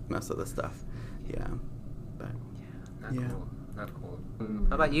most of the stuff. Yeah, but Cool. Not cool.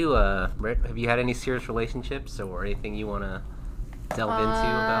 How about you, Britt? Have you had any serious relationships or anything you want to delve into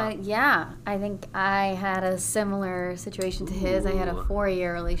about? Yeah, I think I had a similar situation to his. I had a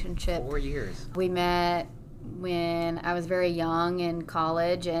 4-year relationship. 4 years. We met when I was very young in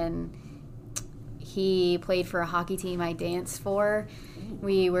college, and he played for a hockey team I danced for.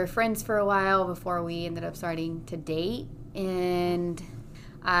 We were friends for a while before we ended up starting to date, and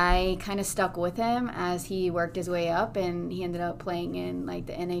I kind of stuck with him as he worked his way up, and he ended up playing in like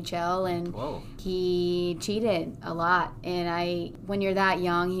the NHL, and he cheated a lot. And when you're that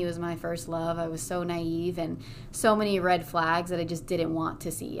young, he was my first love. I was so naive, and so many red flags that I just didn't want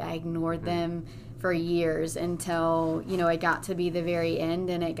to see. I ignored them for years until, it got to be the very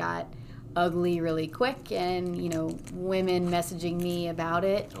end, and it got ugly really quick, and women messaging me about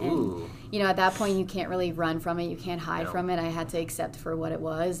it. And at that point you can't really run from it, you can't hide from it. I had to accept for what it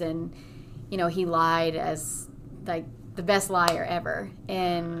was, and he lied as like the best liar ever,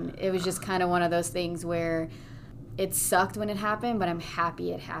 and it was just kind of one of those things where it sucked when it happened, but I'm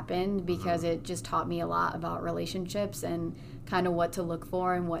happy it happened, because it just taught me a lot about relationships and kind of what to look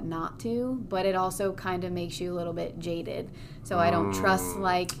for and what not to. But it also kind of makes you a little bit jaded. So I don't trust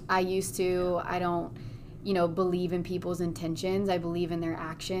like I used to. I don't, believe in people's intentions. I believe in their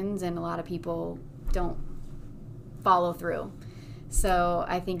actions, and a lot of people don't follow through. So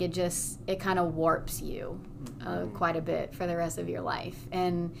I think it kind of warps you quite a bit for the rest of your life.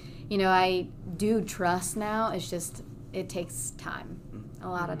 And, I do trust now. It's just, it takes time, a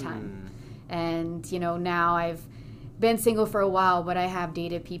lot of time. And, now I've been single for a while, but I have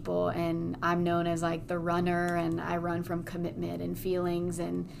dated people, and I'm known as like the runner, and I run from commitment and feelings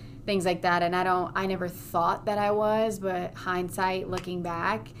and things like that. And I never thought that I was, but hindsight, looking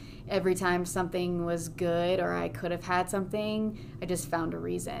back, every time something was good or I could have had something, I just found a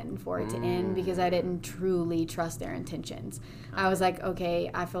reason for it to end, because I didn't truly trust their intentions. I was like, okay,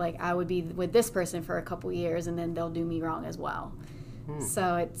 I feel like I would be with this person for a couple years, and then they'll do me wrong as well.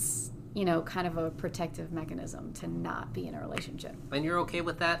 So it's, kind of a protective mechanism to not be in a relationship. And you're okay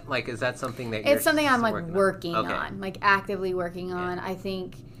with that? Like, is that something that it's something I'm like working on, like actively working on. I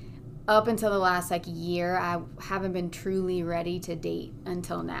think up until the last like year, I haven't been truly ready to date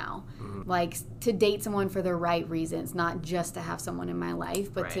until now. Like to date someone for the right reasons, not just to have someone in my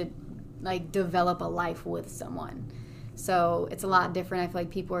life, but to like develop a life with someone. So it's a lot different. I feel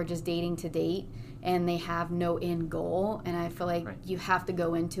like people are just dating to date, and they have no end goal, and I feel like you have to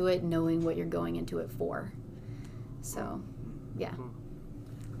go into it knowing what you're going into it for. So, yeah.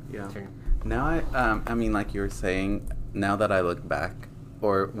 Now I mean, like you were saying, now that I look back,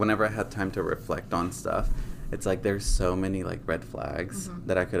 or whenever I had time to reflect on stuff, it's like there's so many like red flags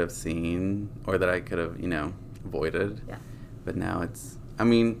that I could have seen, or that I could have, avoided. Yeah. But now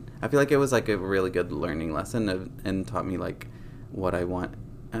I feel like it was like a really good learning lesson, and taught me like what I want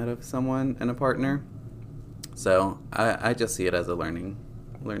out of someone and a partner. So I just see it as a learning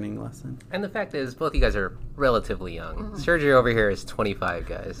lesson. And the fact is, both you guys are relatively young. Sergio over here is 25,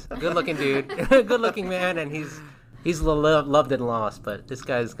 guys. Good looking dude, good looking man, and he's loved and lost, but this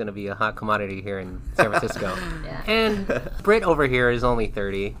guy's going to be a hot commodity here in San Francisco. And Britt over here is only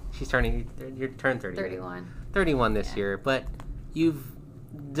 30. She's turning 30. 31 this year, but you've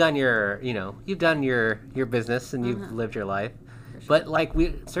done your business, and you've lived your life. But like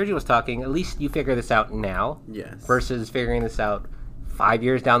Sergio was talking, at least you figure this out now, versus figuring this out 5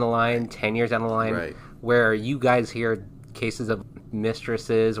 years down the line, 10 years down the line, where you guys hear cases of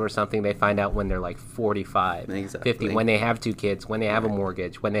mistresses or something they find out when they're like 45, 50, when they have 2 kids, when they have a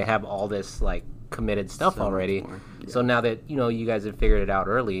mortgage, when they have all this like committed stuff already. So now that you guys have figured it out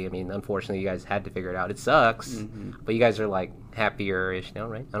early, I mean, unfortunately you guys had to figure it out. It sucks, but you guys are like happier-ish now,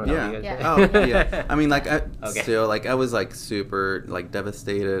 right? I don't know. Yeah. What you guys Yeah. say. Oh, yeah. I mean, like, Okay. still, like, I was, like, super, like,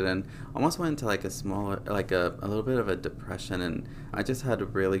 devastated and almost went into, like, a little bit of a depression. And I just had a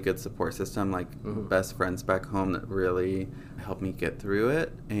really good support system, like, best friends back home that really helped me get through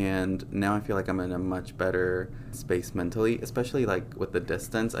it. And now I feel like I'm in a much better space mentally, especially, like, with the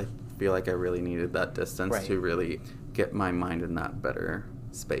distance. I feel like I really needed that distance Right. to really get my mind in that better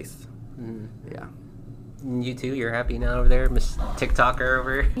space. Yeah. You too? You're happy now over there, Miss TikToker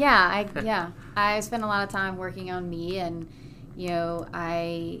over? I spend a lot of time working on me, and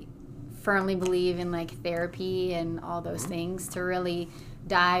I firmly believe in like therapy and all those things to really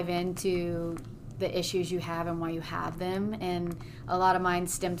dive into the issues you have and why you have them. And a lot of mine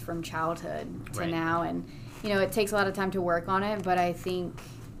stemmed from childhood to now, and it takes a lot of time to work on it, but I think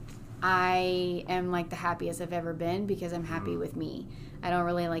I am like the happiest I've ever been because I'm happy with me. I don't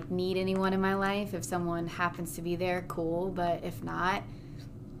really like need anyone in my life. If someone happens to be there, cool, but if not,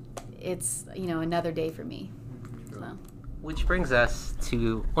 it's another day for me. So. Which brings us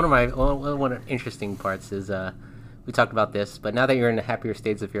to one of the interesting parts is we talked about this, but now that you're in the happier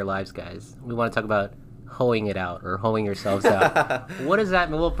states of your lives, guys, we want to talk about hoeing it out or hoeing yourselves out. What does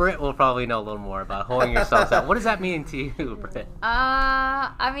that mean? Well, Britt will probably know a little more about hoeing yourselves out. What does that mean to you, Britt?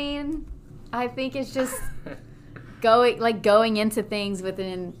 I mean, I think it's just going into things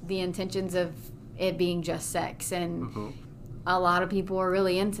within the intentions of it being just sex, and a lot of people are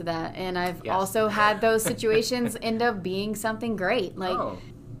really into that, and I've also had those situations end up being something great, like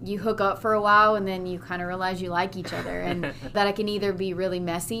you hook up for a while and then you kind of realize you like each other, and that it can either be really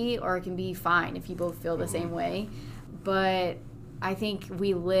messy or it can be fine if you both feel the same way. But I think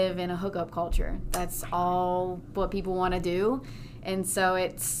we live in a hookup culture. That's all what people want to do, and so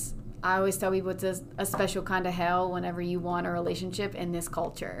I always tell people it's a special kind of hell whenever you want a relationship in this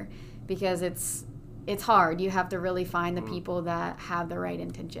culture, because it's hard. You have to really find the people that have the right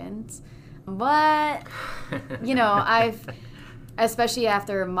intentions. But, especially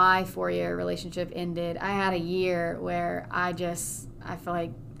after my 4-year relationship ended, I had a year where I feel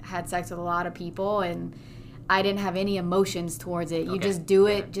like had sex with a lot of people, and I didn't have any emotions towards it. You just do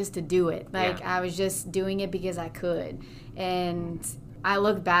it just to do it. Like, I was just doing it because I could. And I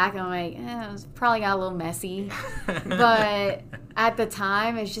look back and I'm like, it was probably got a little messy. But at the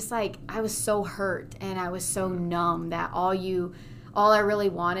time, it's just like I was so hurt and I was so numb that all I really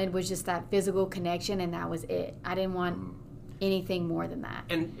wanted was just that physical connection, and that was it. I didn't want anything more than that.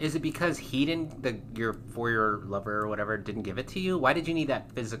 And is it because he your 4-year lover or whatever didn't give it to you? Why did you need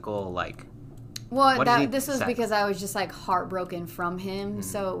that physical, like... Well, this was because I was just like heartbroken from him.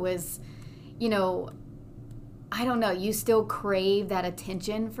 So it was, I don't know. You still crave that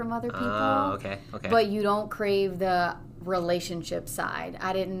attention from other people. Oh, okay. But you don't crave the relationship side.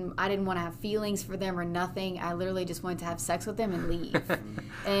 I didn't want to have feelings for them or nothing. I literally just wanted to have sex with them and leave.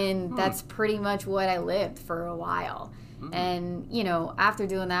 And that's pretty much what I lived for a while. And, after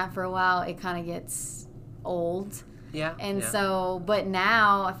doing that for a while, it kind of gets old. Yeah. And so, but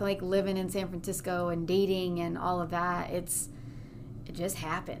now I feel like living in San Francisco and dating and all of that, it just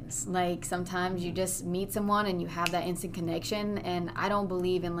happens. Like, sometimes you just meet someone and you have that instant connection, and I don't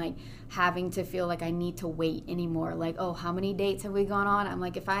believe in like having to feel like I need to wait anymore. Like, oh, how many dates have we gone on? I'm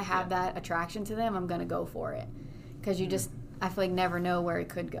like, if I have that attraction to them, I'm gonna go for it, because you just, I feel like, never know where it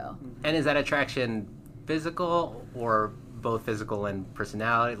could go. And is that attraction physical or both physical and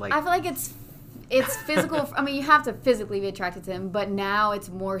personality? Like, I feel like it's physical. I mean, you have to physically be attracted to them, but now it's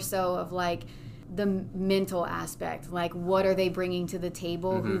more so of like the mental aspect. Like, what are they bringing to the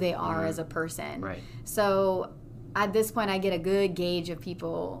table, who they are as a person. Right. So at this point, I get a good gauge of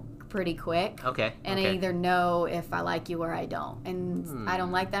people pretty quick. Okay. And I either know if I like you or I don't. And I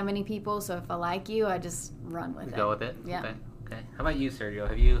don't like that many people, so if I like you, I just run with it. Go with it? Yeah. Okay. How about you, Sergio?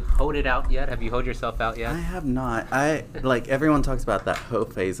 Have you hoed it out yet? Have you hoed yourself out yet? I have not. Like, everyone talks about that hoe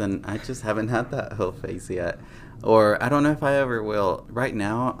phase, and I just haven't had that hoe phase yet. Or I don't know if I ever will. Right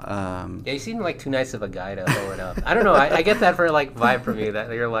now, Yeah, you seem like too nice of a guy to hoe it up. I don't know. I get that for like vibe from you,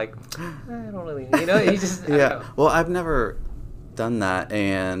 that you're like, I don't really, you just, I don't know. Well, I've never done that,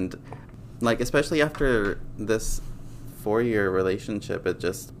 and like, especially after this 4-year relationship, it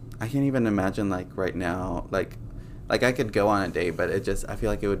just, I can't even imagine like right now, like I could go on a date, but it just, I feel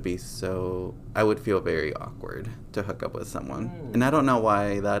like it would be I would feel very awkward to hook up with someone. And I don't know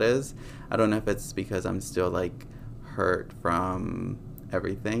why that is. I don't know if it's because I'm still like hurt from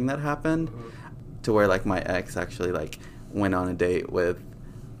everything that happened, to where like my ex actually like went on a date with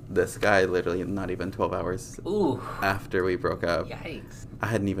this guy literally not even 12 hours after we broke up. Yikes. I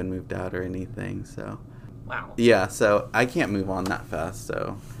hadn't even moved out or anything, so. Wow. Yeah, so I can't move on that fast,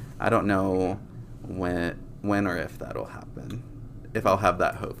 so I don't know when or if that'll happen. If I'll have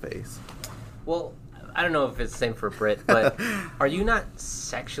that hoe face. Well, I don't know if it's the same for Britt, but are you not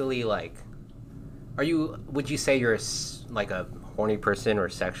sexually like? Would you say you're like a horny person or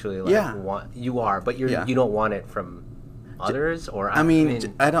sexually like? Yeah. You are, but you don't want it from others, or I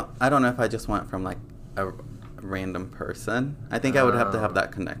mean, I don't know if I just want it from like a random person. I think I would have to have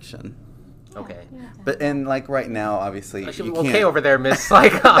that connection. Okay. But and like right now, obviously, you can't. Okay, over there, miss.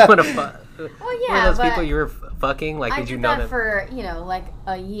 Like I'm gonna fuck. Well, yeah, one of those but people you were fucking. Like, did you know that for like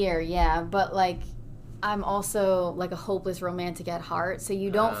a year? Yeah, but like I'm also like a hopeless romantic at heart, so you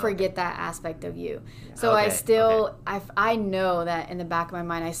don't forget that aspect of you. So I still, I know that in the back of my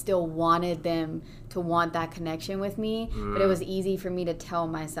mind, I still wanted them to want that connection with me, but it was easy for me to tell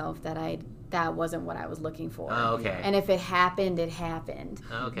myself that that wasn't what I was looking for. Oh, okay. And if it happened, it happened.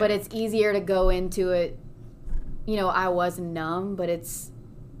 Okay. But it's easier to go into it, I was numb, but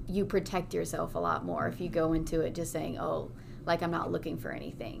you protect yourself a lot more if you go into it just saying, oh, like I'm not looking for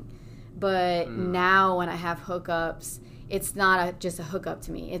anything. But now when I have hookups, it's not just a hookup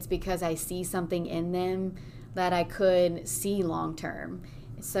to me. It's because I see something in them that I could see long term.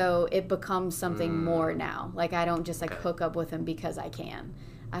 So it becomes something more now. Like I don't just like hook up with them because I can.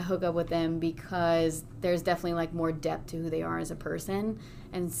 I hook up with them because there's definitely like more depth to who they are as a person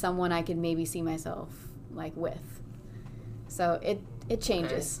and someone I could maybe see myself like with. So it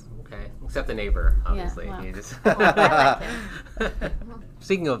changes. Okay. Except the neighbor, obviously. Yeah, well. You just... I like him.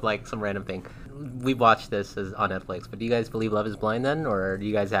 Speaking of like some random thing, we watched this on Netflix, but do you guys believe Love is Blind then, or do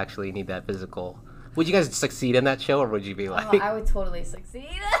you guys actually need that physical? Would you guys succeed in that show, or would you be like... Oh, I would totally succeed.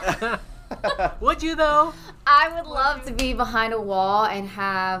 Would you though? I would love to be behind a wall and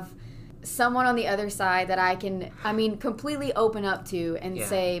have someone on the other side that I can, completely open up to and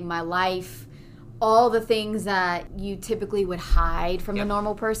say my life, all the things that you typically would hide from the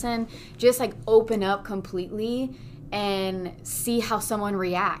normal person, just like open up completely and see how someone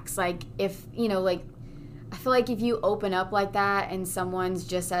reacts. Like if, I feel like if you open up like that and someone's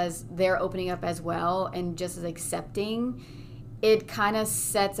just as they're opening up as well and just as accepting, it kind of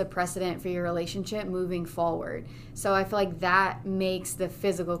sets a precedent for your relationship moving forward. So I feel like that makes the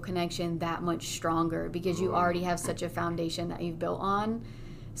physical connection that much stronger because you already have such a foundation that you've built on.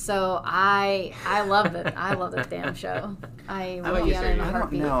 So I love it. I love this damn show. I would be on it in a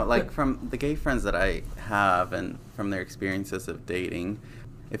heartbeat. I don't know. Like from the gay friends that I have and from their experiences of dating,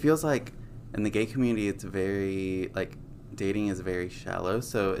 it feels like in the gay community it's very like dating is very shallow,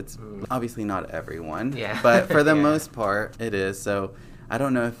 so it's obviously not everyone, but for the most part it is. So I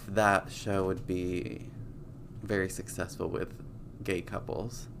don't know if that show would be very successful with gay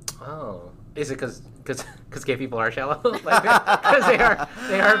couples. Oh, is it because gay people are shallow? Because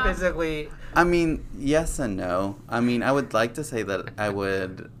they are physically... I mean, yes and no. I mean, I would like to say that I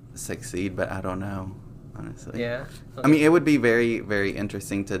would succeed, but I don't know, honestly. Yeah. Okay. I mean, it would be very, very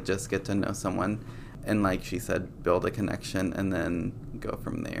interesting to just get to know someone and, like she said, build a connection and then go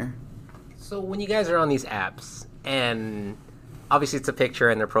from there. So when you guys are on these apps, and obviously it's a picture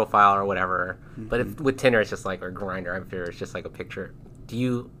in their profile or whatever, but with Tinder it's just like, or Grindr, I'm sure it's just like a picture.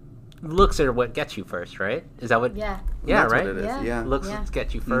 Looks are what gets you first, right? Is that what? Yeah. Yeah, That's right? what it is. Yeah. Looks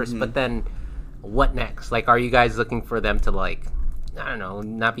get you first, but then what next? Like, are you guys looking for them to like, I don't know,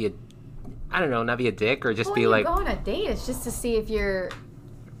 not be a dick, or just be like... When you go on a date, it's just to see if you're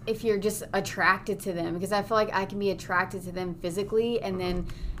just attracted to them, because I feel like I can be attracted to them physically, and then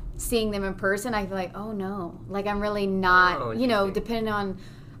seeing them in person, I feel like, oh no, like I'm really not, depending on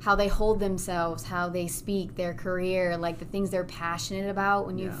how they hold themselves, how they speak, their career, like the things they're passionate about.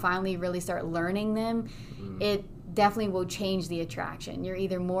 When you finally really start learning them, it definitely will change the attraction. You're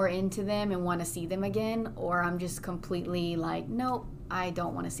either more into them and want to see them again, or I'm just completely like, nope, I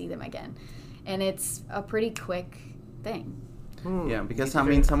don't want to see them again. And it's a pretty quick thing. Yeah, because I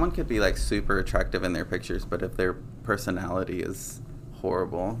mean, someone could be like super attractive in their pictures, but if their personality is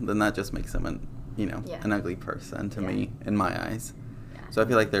horrible, then that just makes them an ugly person to me, in my eyes. So I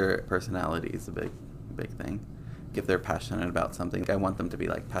feel like their personality is a big thing. If they're passionate about something, I want them to be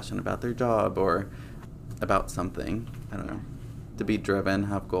like passionate about their job or about something. I don't know. To be driven,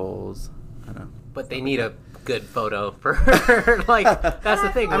 have goals. I don't know. But they need a good photo for like that's the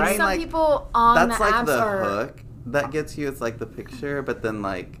thing, right? Some people on the apps that's like the are... hook that gets you. It's like the picture, but then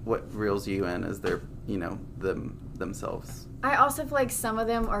like what reels you in is their the themselves. I also feel like some of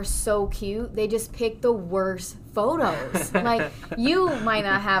them are so cute, they just pick the worst photos. Like, you might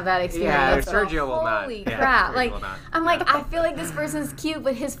not have that experience. Yeah, Sergio will not. Holy Yeah, crap. Sergio Like, will not. I'm like, I feel like this person's cute,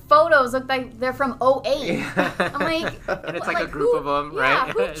 but his photos look like they're from 08. I'm like... And it's like a group of them, right?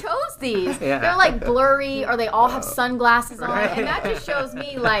 Yeah, who chose these? Yeah. They're like blurry, or they all have sunglasses on. And that just shows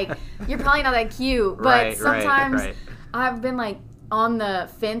me, like, you're probably not that cute. But Right, sometimes right. I've been, like, on the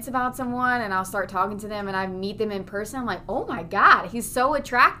fence about someone, and I'll start talking to them, and I meet them in person. I'm like, oh my God, he's so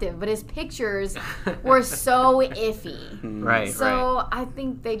attractive, but his pictures were so iffy. Right, So I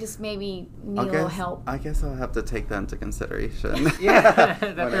think they just maybe need a little help. I guess I'll have to take that into consideration. Yeah,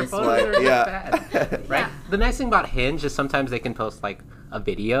 that When their I photos swipe, are yeah. bad. Right? The nice thing about Hinge is sometimes they can post like a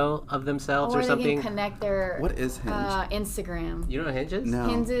video of themselves or Or they something. can connect their What is Hinge? Instagram. You know what Hinge is? No.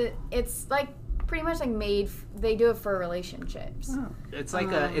 Hinge, it's like pretty much like they do it for relationships. Oh. It's like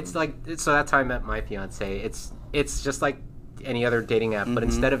so that's how I met my fiance. It's just like any other dating app, but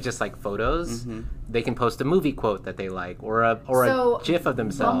instead of just like photos, they can post a movie quote that they like or a GIF of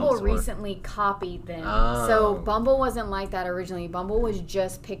themselves. Bumble recently copied them. Oh. So Bumble wasn't like that originally. Bumble was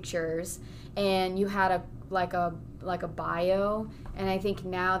just pictures, and you had a bio. And I think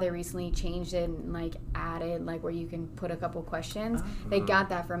now they recently changed it and like added like where you can put a couple questions. They got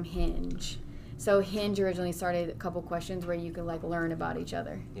that from Hinge. So Hinge originally started a couple questions where you could like learn about each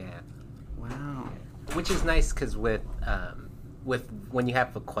other. Yeah. Wow. Which is nice because with when you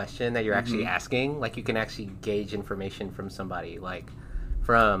have a question that you're actually asking, like you can actually gauge information from somebody. Like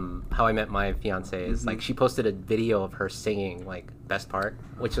from How I Met My Fiance is like she posted a video of her singing like Best Part,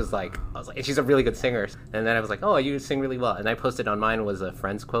 which was like I was like, and she's a really good singer. And then I was like, oh, you sing really well. And I posted on mine was a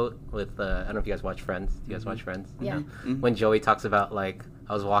Friends quote with I don't know if you guys watch Friends. Do you guys watch Friends? Yeah. When Joey talks about like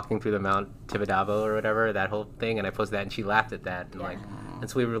I was walking through the Mount Tibidabo or whatever, that whole thing, and I posted that and she laughed at that and like and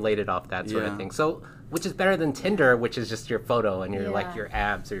so we related off that sort of thing. So which is better than Tinder, which is just your photo and your like your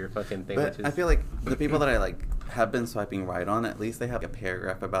abs or your fucking thing. But which is, I feel like the people that I like have been swiping right on, at least they have a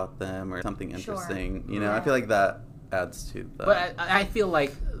paragraph about them or something interesting. You know, I feel like that adds to the... But I feel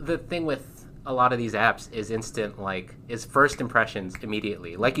like the thing with a lot of these apps is instant, like, is first impressions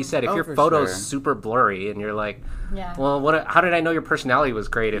immediately. Like you said, if your photo's super blurry and you're like, well, how did I know your personality was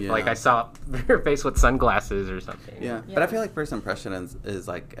great if, like, I saw your face with sunglasses or something? Yeah, but I feel like first impression is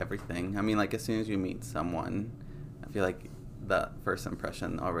like, everything. I mean, like, as soon as you meet someone, I feel like that first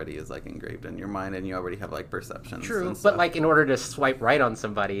impression already is like engraved in your mind and you already have like perceptions. True, but like in order to swipe right on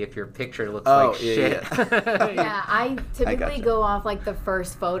somebody, if your picture looks like shit. Yeah, I typically go off like the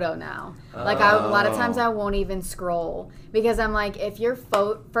first photo now. Like a lot of times I won't even scroll because I'm like, if your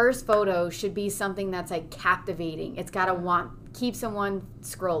first photo should be something that's like captivating, it's got to keep someone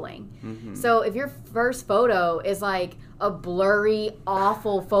scrolling. So if your first photo is like a blurry,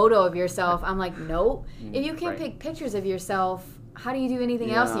 awful photo of yourself, I'm like, nope. If you can't pick pictures of yourself, how do you do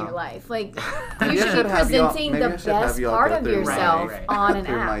anything else in your life? Like, you should be presenting the best part of yourself on an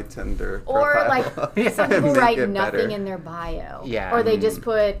app. My Tinder or profile. like some people write nothing better. in their bio. Yeah. Or they just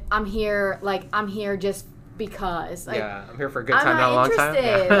put, I'm here just because. Like, yeah, I'm here for a good time, not a long time. I'm not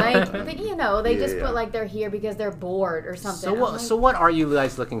interested. Yeah. Like, you know, they just put like they're here because they're bored or something. So what are you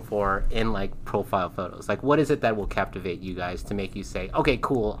guys looking for in like profile photos? Like, what is it that will captivate you guys to make you say, okay,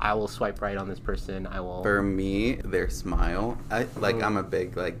 cool, I will swipe right on this person. I will. For me, their smile. I'm a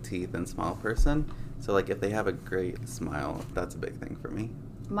big like teeth and smile person. So like if they have a great smile, that's a big thing for me.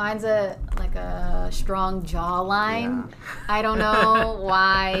 Mine's a strong jawline. Yeah. I don't know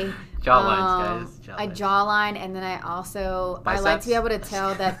why. Jawlines, guys. A jawline, and then I like to be able to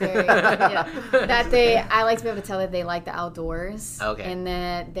tell that I like to be able to tell that they like the outdoors. Okay. And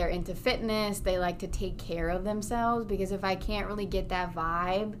that they're into fitness. They like to take care of themselves because if I can't really get that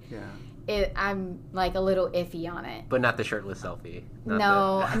vibe, I'm like a little iffy on it. But not the shirtless selfie.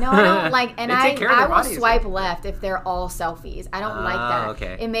 No, I don't like, and I will swipe left if they're all selfies. I don't like that.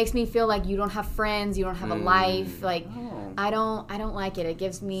 Okay. It makes me feel like you don't have friends, you don't have a life. Like, I don't like it. It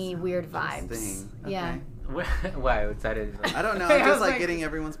gives me weird vibes. Okay. Yeah. Why? Excited? I don't know. I'm just like getting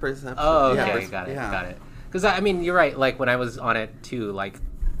everyone's perception. Oh, okay, got it. Because I mean, you're right. Like when I was on it too, like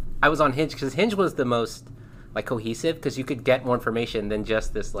I was on Hinge because Hinge was the most like cohesive because you could get more information than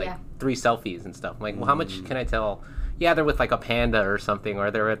just this like 3 selfies and stuff. I'm like, well, how much can I tell? Yeah, they're with like a panda or something, or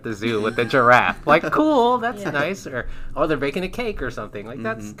they're at the zoo with a giraffe. Like, cool, that's nice. Or they're baking a cake or something. Like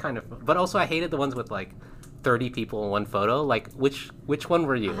that's kind of. But also, I hated the ones with like 30 people in one photo. Like, which one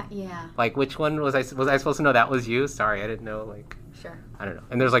were you? Like, which one was I supposed to know that was you? Sorry, I didn't know. Like, sure. I don't know.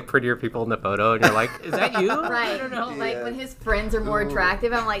 And there's like prettier people in the photo, and you're like, is that you? Right. I don't know. Like when his friends are more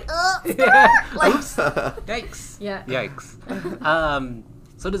attractive, I'm like, Oops. Yikes. Yeah. Yikes.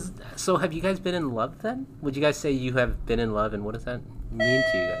 So have you guys been in love then? Would you guys say you have been in love, and what does that mean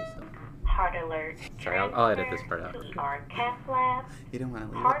to you guys? Heart alert. Sorry, I'll edit this part out. Our cath lab. You don't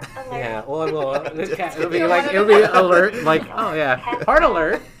want to leave Heart it. alert. Yeah, well, it'll be alert, like, oh yeah, heart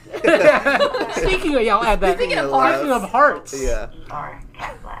alert. Speaking of, y'all add that. Speaking of hearts. Yeah. Our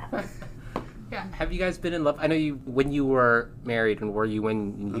cath lab. Yeah. Have you guys been in love? I know when you were married, and were you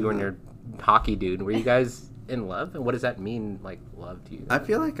when you and your hockey dude? Were you guys in love? And what does that mean, like, love to you? I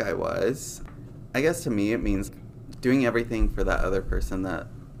feel like I was. I guess to me it means doing everything for that other person that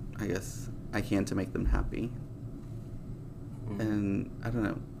I guess I can to make them happy. And I don't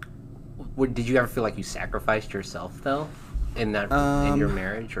know. Did you ever feel like you sacrificed yourself though, in that in your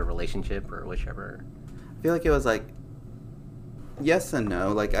marriage or relationship or whichever? I feel like it was like yes and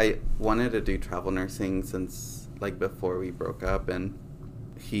no. Like I wanted to do travel nursing since like before we broke up, and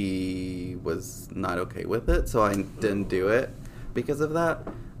he was not okay with it, so I didn't do it because of that.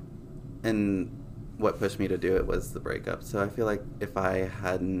 And what pushed me to do it was the breakup. So I feel like if I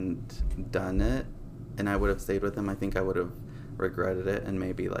hadn't done it and I would have stayed with him, I think I would have regretted it and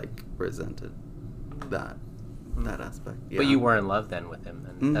maybe like resented that aspect. Yeah. But you were in love then with him,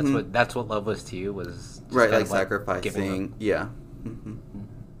 and that's what love was to you, was just right, kind like of sacrificing. Yeah.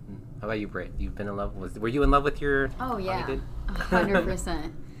 How about you, Britt? You've been in love were you in love with your? Oh yeah, dude?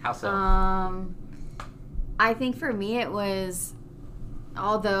 100%. How so? I think for me it was,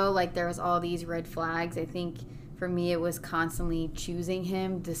 although like there was all these red flags, I think for me it was constantly choosing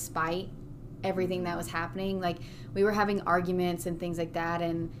him despite everything that was happening. Like we were having arguments and things like that,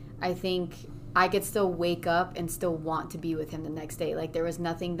 and I think I could still wake up and still want to be with him the next day. Like there was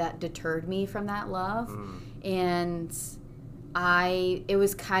nothing that deterred me from that love. And it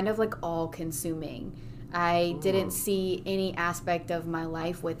was kind of like all consuming. I didn't see any aspect of my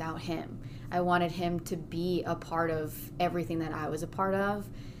life without him. I wanted him to be a part of everything that I was a part of.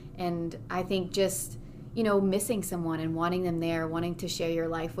 And I think just, missing someone and wanting them there, wanting to share your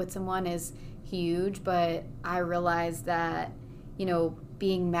life with someone is huge. But I realized that,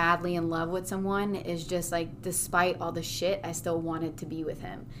 being madly in love with someone is just like, despite all the shit, I still wanted to be with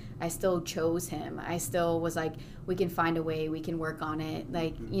him. I still chose him. I still was like, we can find a way, we can work on it.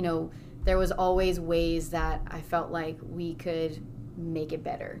 Like, there was always ways that I felt like we could make it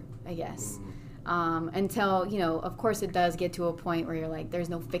better, I guess. Until, of course it does get to a point where you're like, there's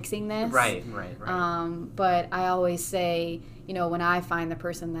no fixing this. Right. But I always say, when I find the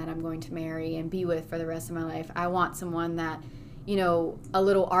person that I'm going to marry and be with for the rest of my life, I want someone that, a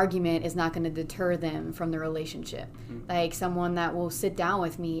little argument is not going to deter them from the relationship. Like someone that will sit down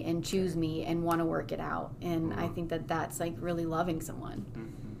with me and choose me and want to work it out. And I think that that's like really loving someone.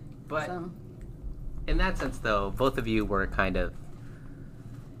 But in that sense, though, both of you were kind of,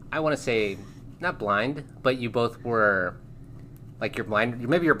 I want to say, not blind, but you both were, like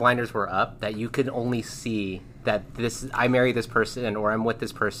maybe your blinders were up, that you could only see that I marry this person or I'm with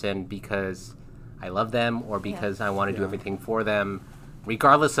this person because I love them or because I want to do everything for them,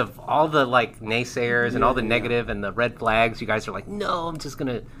 regardless of all the like naysayers and all the negative and the red flags. You guys are like, no, I'm just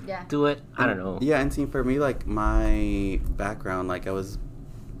going to do it. I don't know. Yeah, and see, for me, like my background, like I was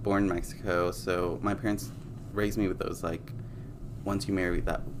born in Mexico, so my parents raised me with those like, once you marry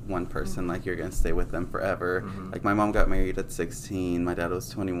that one person, like you're gonna stay with them forever. Like my mom got married at 16, my dad was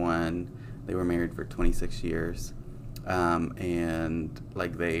 21. They were married for 26 years, and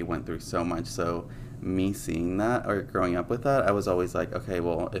like they went through so much. So me seeing that or growing up with that, I was always like, okay,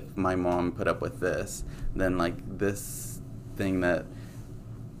 well, if my mom put up with this, then like this thing that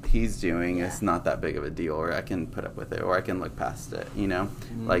he's doing is not that big of a deal, or I can put up with it, or I can look past it,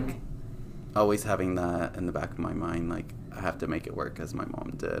 like always having that in the back of my mind, like I have to make it work as my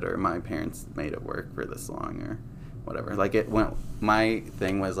mom did, or my parents made it work for this long, or whatever. Like my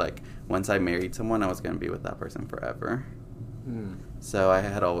thing was like, once I married someone, I was going to be with that person forever. So I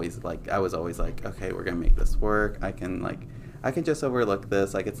was always like, okay, we're going to make this work. I can just overlook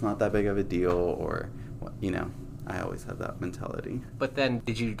this. Like, it's not that big of a deal, or, I always had that mentality. But then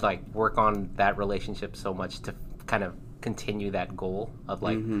did you like work on that relationship so much to kind of continue that goal of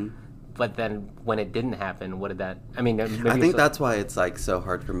like, but then when it didn't happen, what did that, I think that's why it's like so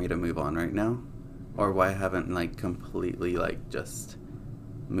hard for me to move on right now, or why I haven't like completely like just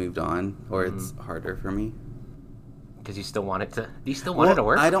moved on, or it's harder for me. Because you still want it to, do you still want it to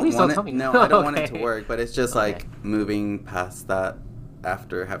work? I don't want it, no, I don't want it to Okay. work, but it's just like moving past that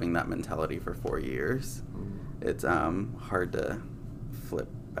after having that mentality for 4 years. It's hard to flip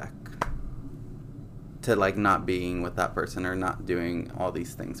back to like not being with that person or not doing all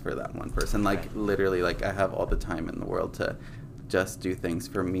these things for that one person. Like literally, like I have all the time in the world to just do things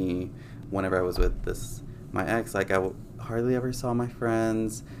for me. Whenever I was with my ex, like hardly ever saw my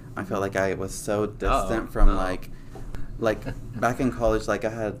friends. I felt like I was so distant from like back in college, like I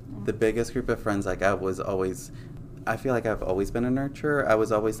had the biggest group of friends. Like I feel like I've always been a nurturer. I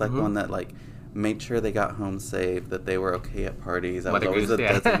was always like one that like made sure they got home safe, that they were okay at parties. I was always a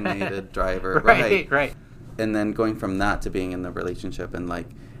designated driver. Right. And then going from that to being in the relationship and like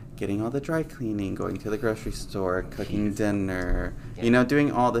getting all the dry cleaning, going to the grocery store, cooking dinner,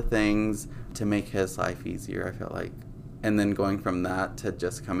 doing all the things to make his life easier, I felt like. And then going from that to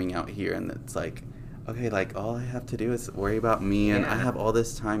just coming out here, and it's like, okay, like all I have to do is worry about me, and I have all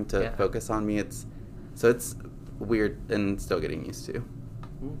this time to focus on me. It's weird and still getting used to.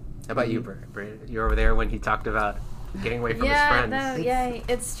 How about you, Britt? You were over there when he talked about getting away from his friends.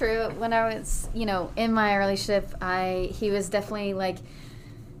 It's true. When I was, in my relationship, he was definitely like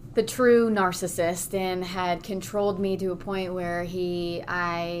the true narcissist and had controlled me to a point where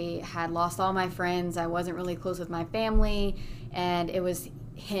I had lost all my friends. I wasn't really close with my family, and it was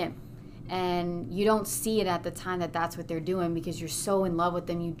him. And you don't see it at the time that that's what they're doing, because you're so in love with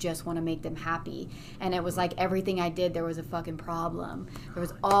them, you just want to make them happy. And it was like everything I did, there was a fucking problem. There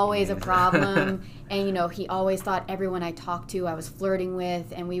was always a problem. And, he always thought everyone I talked to I was flirting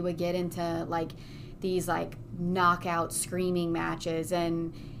with, and we would get into like these like knockout screaming matches.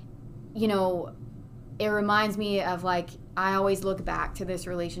 And, it reminds me of like, I always look back to this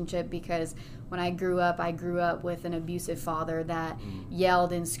relationship because when I grew up with an abusive father that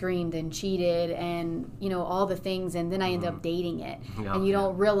yelled and screamed and cheated and, all the things. And then I ended up dating it. And you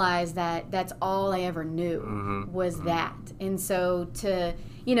don't realize that that's all I ever knew was that. And so to,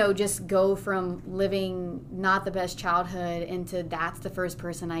 just go from living not the best childhood into that's the first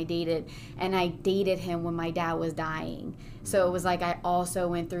person I dated. And I dated him when my dad was dying. So it was like I also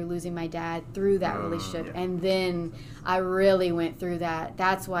went through losing my dad through that relationship. And then I really went through that.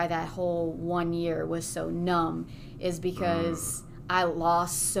 That's why that whole 1 year was so numb, is because I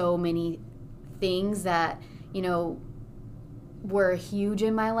lost so many things that, were huge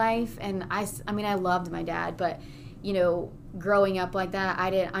in my life. And I loved my dad, but, growing up like that,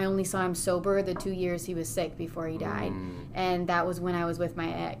 I only saw him sober the 2 years he was sick before he died. And that was when I was with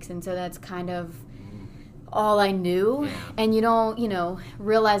my ex. And so that's kind of all I knew. And you don't,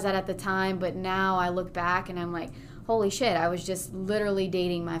 realize that at the time, but now I look back and I'm like, holy shit, I was just literally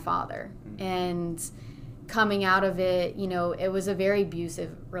dating my father. And coming out of it, it was a very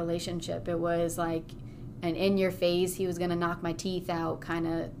abusive relationship. It was like an in your face, he was going to knock my teeth out kind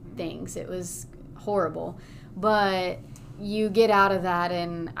of things. It was horrible. But you get out of that,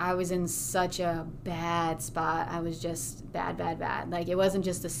 and I was in such a bad spot. I was just bad. Like, it wasn't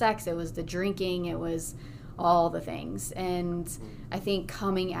just the sex, it was the drinking, it was all the things. And I think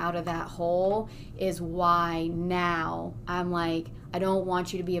coming out of that hole is why now I'm like, I don't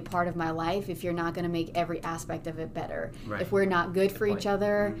want you to be a part of my life if you're not going to make every aspect of it better. Right. If we're not good for each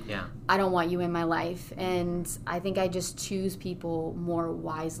other, I don't want you in my life. And I think I just choose people more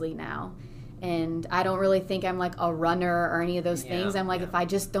wisely now. And I don't really think I'm like a runner or any of those things. I'm like, if I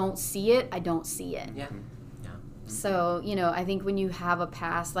just don't see it, I don't see it. So, I think when you have a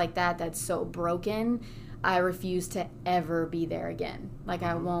past like that that's so broken, I refuse to ever be there again. Like,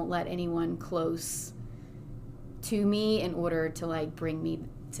 I won't let anyone close to me in order to like bring me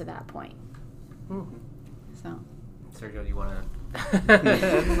to that point. So, Sergio, do you want to?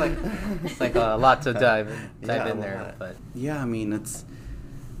 It's like a lot to dive in there, but it's.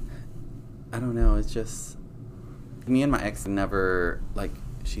 I don't know. It's just me and my ex never, like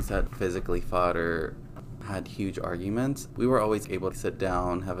she said, physically fought or had huge arguments. We were always able to sit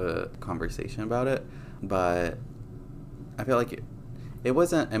down, have a conversation about it, but I feel like it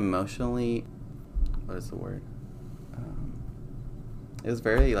wasn't emotionally. What is the word? It was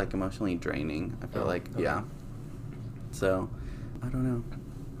very like emotionally draining. I feel like So I don't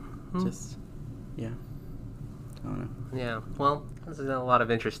know. Just I don't know. Yeah. Well, there's a lot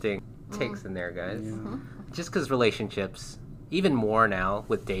of interesting takes in there, guys. Just because relationships, even more now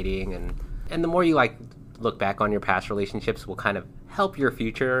with dating, and the more you like look back on your past relationships will kind of help your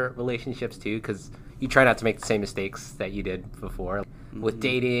future relationships too, because you try not to make the same mistakes that you did before with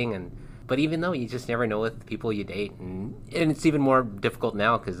dating. But even though you just never know with people you date, and it's even more difficult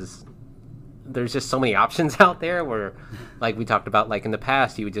now because there's just so many options out there where, like we talked about, like in the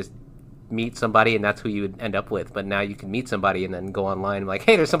past you would just meet somebody and that's who you would end up with, but now you can meet somebody and then go online and like,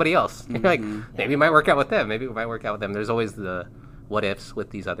 hey, there's somebody else. You're like, maybe it might work out with them, maybe it might work out with them. There's always the what ifs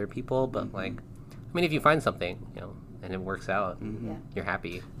with these other people, but like, I mean, if you find something, and it works out, you're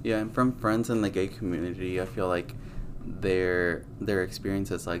happy. And from friends in the gay community, I feel like their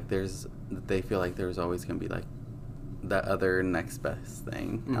experiences, like they feel like there's always gonna be like that other next best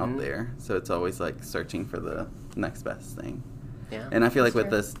thing out there. So it's always like searching for the next best thing. Yeah. And I feel like with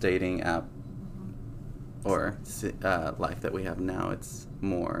this dating app or life that we have now, it's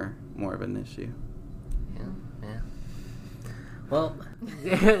more of an issue. Yeah. Well,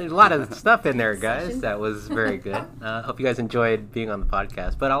 a lot of stuff in there, guys. That was very good. Hope you guys enjoyed being on the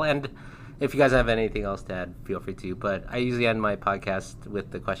podcast. But I'll end, if you guys have anything else to add, feel free to. But I usually end my podcast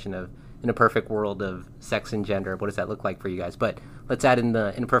with the question of, in a perfect world of sex and gender, what does that look like for you guys? But let's add in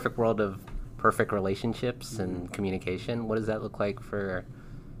a perfect world of perfect relationships and communication, what does that look like for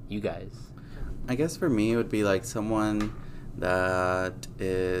you guys? I guess for me, it would be like someone that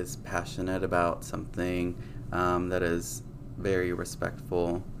is passionate about something, that is very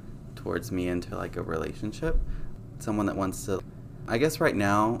respectful towards me into like a relationship. Someone that wants to, I guess right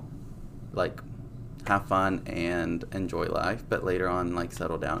now, like have fun and enjoy life, but later on like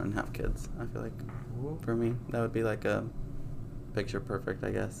settle down and have kids. I feel like for me, that would be like a picture perfect, I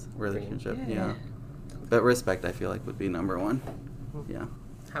guess, relationship. Yeah. But respect, I feel like, would be number one. Yeah.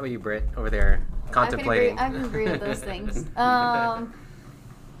 How about you, Britt, over there contemplating? I can agree with those things.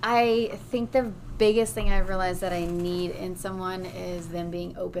 I think the biggest thing I've realized that I need in someone is them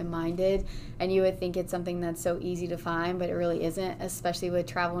being open-minded. And you would think it's something that's so easy to find, but it really isn't, especially with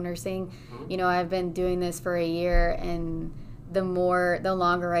travel nursing. You know, I've been doing this for a year, and the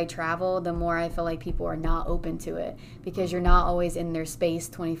longer I travel, the more I feel like people are not open to it, because you're not always in their space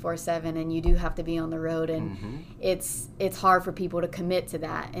 24/7, and you do have to be on the road, and it's hard for people to commit to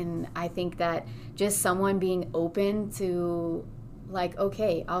that. And I think that just someone being open to, like,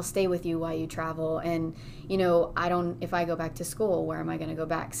 okay, I'll stay with you while you travel, and you know, if I go back to school, where am I going to go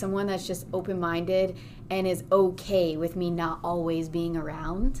back? Someone that's just open-minded and is okay with me not always being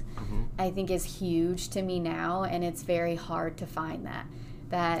around, I think is huge to me now. And it's very hard to find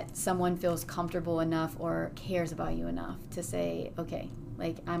that someone feels comfortable enough or cares about you enough to say, okay,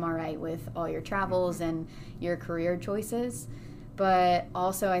 like, I'm all right with all your travels and your career choices. But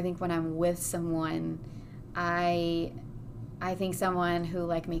also, I think when I'm with someone, I think someone who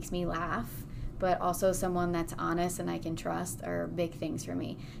like makes me laugh, but also someone that's honest and I can trust, are big things for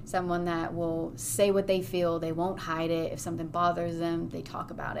me. Someone that will say what they feel, they won't hide it. If something bothers them, they talk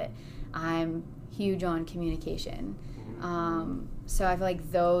about it. I'm huge on communication. So I feel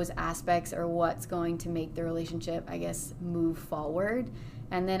like those aspects are what's going to make the relationship, I guess, move forward.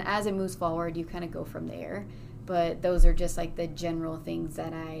 And then as it moves forward, you kind of go from there. But those are just like the general things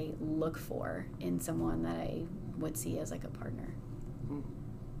that I look for in someone that I would see as like a partner.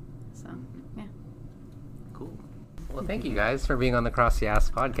 So, yeah. Cool. Well, thank you guys for being on the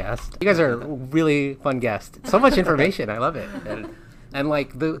CrossYaas Podcast. You guys are a really fun guests. So much information. I love it. And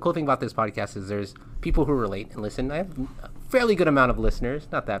like, the cool thing about this podcast is there's people who relate and listen. I have a fairly good amount of listeners.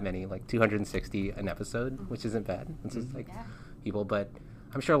 Not that many, like 260 an episode, which isn't bad. It's just like people, but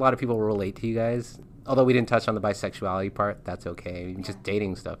I'm sure a lot of people will relate to you guys. Although we didn't touch on the bisexuality part, that's okay. I mean, just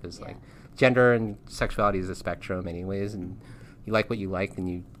dating stuff is like, gender and sexuality is a spectrum anyways, and you like what you like and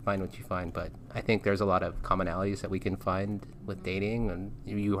you find what you find. But I think there's a lot of commonalities that we can find with dating, and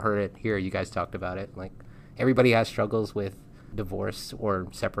you heard it here, you guys talked about it. Like, everybody has struggles with divorce or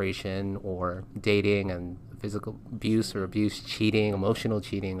separation or dating and physical abuse or abuse, cheating, emotional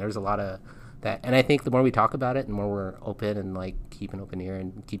cheating. There's a lot of that, and I think the more we talk about it, the more we're open and like keep an open ear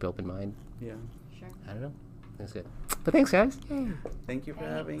and keep open mind. Yeah. I don't know. That's good. But thanks, guys. Thank you for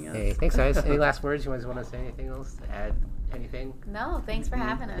having us. Hey, thanks, guys. Any last words? You guys want to say anything else? Add anything? No, thanks for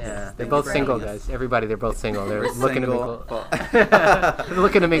having us. Yeah, they're both single, guys. Everybody, they're both single. They're looking single. to mingle. They're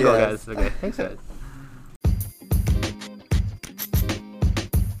looking to mingle, Yes. guys. Okay, thanks, guys.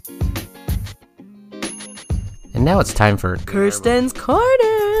 And now it's time for Kirsten's Corner.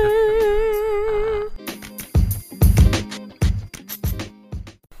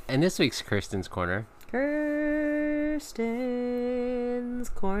 And this week's Kirsten's Corner. Kirsten's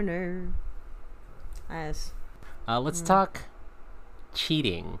Corner. Yes. Let's talk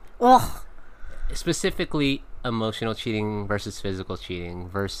cheating. Ugh. Specifically, emotional cheating versus physical cheating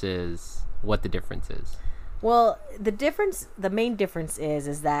versus what the difference is. Well, the main difference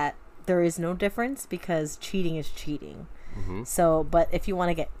is that there is no difference, because cheating is cheating. So, but if you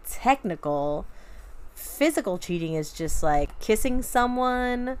want to get technical, physical cheating is just like kissing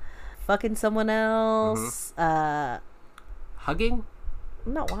someone, fucking someone else, Hugging?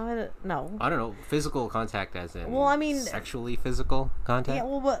 No, why would it? No. I don't know. Physical contact as in... Well, I mean... Sexually physical contact? Yeah,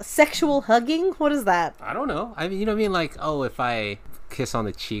 well, but sexual hugging? What is that? I don't know. I mean, you know what I mean? Like, oh, if I kiss on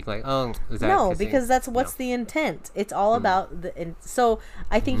the cheek, like, oh, is that No, kissing? because that's what's the intent. It's all about the... So,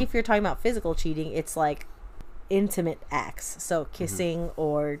 I think if you're talking about physical cheating, it's like intimate acts. So, kissing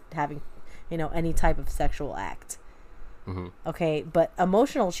or having, any type of sexual act. Okay, but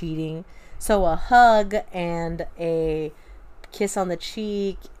emotional cheating, so a hug and a kiss on the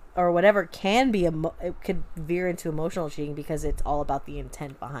cheek or whatever can be it could veer into emotional cheating because it's all about the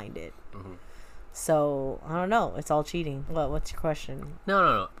intent behind it. So I don't know, it's all cheating. What's your question?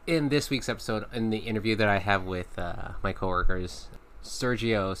 No. In this week's episode, in the interview that I have with my coworkers,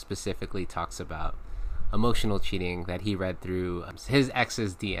 Sergio specifically talks about emotional cheating, that he read through his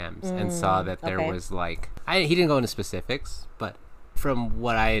ex's DMs and saw that there was like, he didn't go into specifics, but from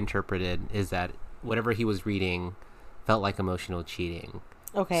what I interpreted is that whatever he was reading felt like emotional cheating.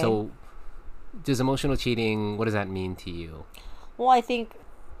 Okay. So does emotional cheating, what does that mean to you? Well, I think,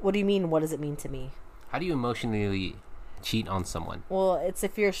 what do you mean, what does it mean to me? How do you emotionally cheat on someone? Well, it's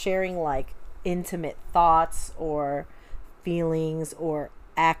if you're sharing like intimate thoughts or feelings or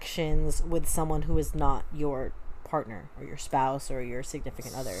actions with someone who is not your partner or your spouse or your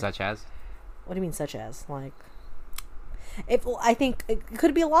significant other. Such as? What do you mean such as? Like, I think it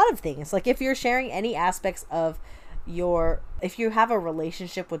could be a lot of things. Like if you're sharing any aspects of if you have a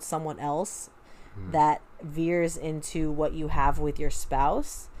relationship with someone else that veers into what you have with your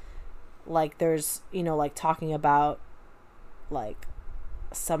spouse, like there's, like talking about like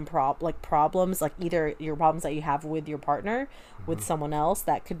some problems, like either your problems that you have with your partner with someone else,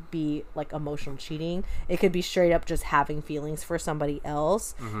 that could be like emotional cheating. It could be straight up just having feelings for somebody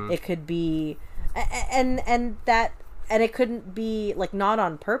else. It could be and it couldn't be like not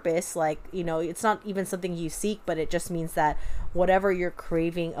on purpose, like it's not even something you seek, but it just means that whatever you're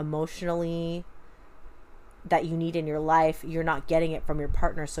craving emotionally that you need in your life, you're not getting it from your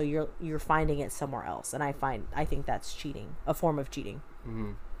partner, so you're finding it somewhere else. And I think that's cheating, a form of cheating.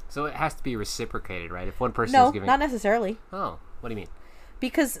 So it has to be reciprocated, right? If one person is giving... not necessarily. Oh, what do you mean?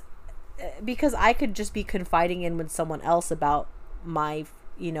 Because I could just be confiding in with someone else about my,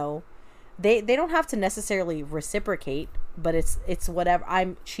 they don't have to necessarily reciprocate, but it's whatever.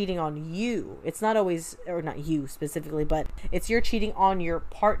 I'm cheating on you. It's not always, or not you specifically, but it's you're cheating on your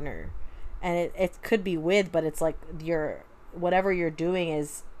partner. And it could be with, but it's like whatever you're doing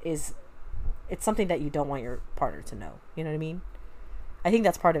is it's something that you don't want your partner to know. You know what I mean? I think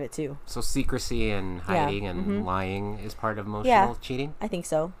that's part of it too. So secrecy and hiding and lying is part of emotional cheating? I think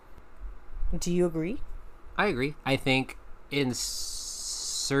so. Do you agree? I agree. I think in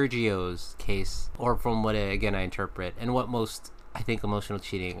Sergio's case, or from what I interpret, and what most, I think, emotional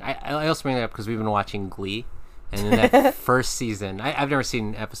cheating, I also bring that up because we've been watching Glee. And in that first season, I've never seen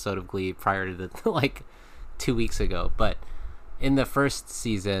an episode of Glee prior to like 2 weeks ago, but in the first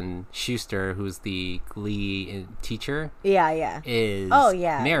season, Schuster, who's the Glee teacher, is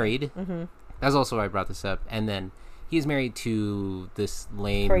married. That's also why I brought this up. And then he's married to this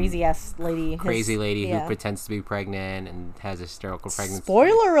lame, crazy lady who pretends to be pregnant and has a hysterical pregnancy.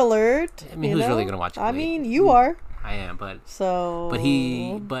 Spoiler alert! I mean, who's really gonna watch Glee? I mean, you are. I am, but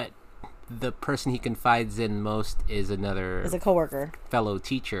the person he confides in most is a coworker, fellow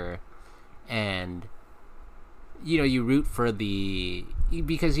teacher, and you root for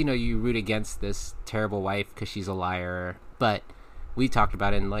because you root against this terrible wife because she's a liar. But we talked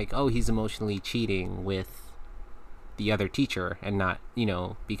about it and like, oh, he's emotionally cheating with the other teacher and not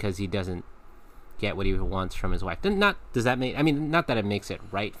because he doesn't get what he wants from his wife. Not that it makes it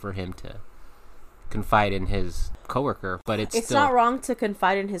right for him to confide in his coworker, but it's still not wrong to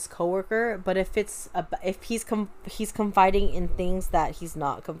confide in his coworker, but if he's confiding in things that he's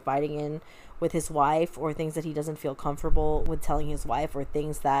not confiding in with his wife, or things that he doesn't feel comfortable with telling his wife, or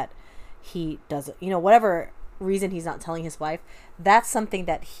things that he doesn't, whatever reason he's not telling his wife, that's something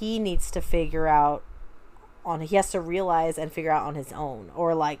that he needs to figure out he has to realize and figure out on his own,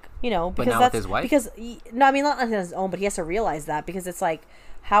 or like, because but not that's with his wife? Because no, I mean not on his own, but he has to realize that, because it's like,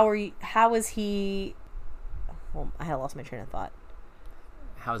 how is he? Well, I had lost my train of thought.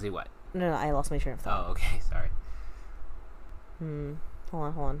 How is he what? No, I lost my train of thought. Oh, okay, sorry.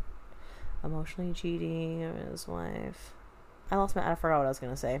 Hold on. Emotionally cheating on his wife. I forgot what I was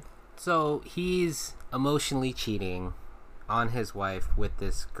gonna say. So he's emotionally cheating on his wife with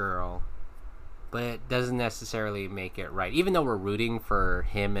this girl, but it doesn't necessarily make it right, even though we're rooting for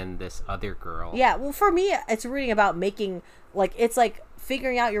him and this other girl. Yeah, well, for me, it's rooting about making, like, it's like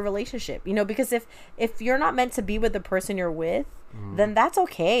figuring out your relationship, because if you're not meant to be with the person you're with, then that's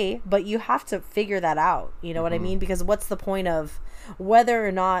okay, but you have to figure that out, what I mean? Because what's the point of, whether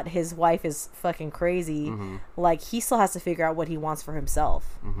or not his wife is fucking crazy, like, he still has to figure out what he wants for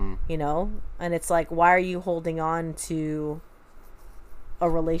himself, and it's like, why are you holding on to a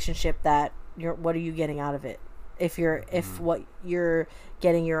relationship that what are you getting out of it? If what you're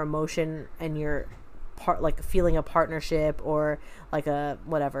getting, your emotion and your part, like feeling a partnership or like a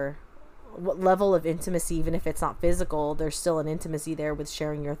whatever, what level of intimacy, even if it's not physical, there's still an intimacy there with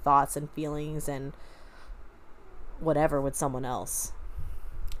sharing your thoughts and feelings and whatever with someone else.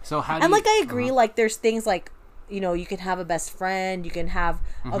 So how do and you, like I agree, like there's things like, you know, you can have a best friend, you can have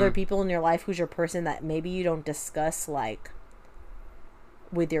other people in your life who's your person that maybe you don't discuss like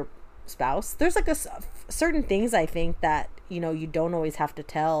with your spouse. There's like certain things I think that, you know, you don't always have to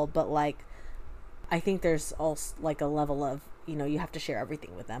tell, but like I think there's also like a level of, you know, you have to share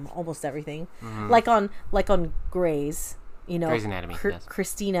everything with them, almost everything. Like on Grey's, you know, Grey's Anatomy, yes.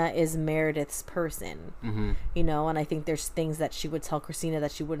 Christina is Meredith's person, you know, and I think there's things that she would tell Christina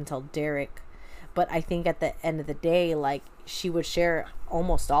that she wouldn't tell Derek. But I think at the end of the day, like, she would share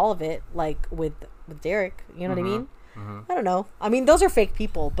almost all of it, like, with Derek. You know what I mean? I don't know. I mean, those are fake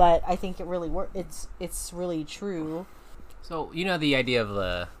people, but I think it really it's really true. So, you know the idea of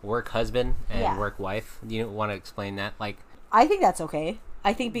the work husband and work wife? You want to explain that? Like, I think that's okay.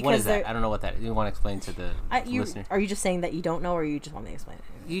 I think because what is that? I don't know what that is. You want to explain to the listener? Are you just saying that you don't know, or you just want me to explain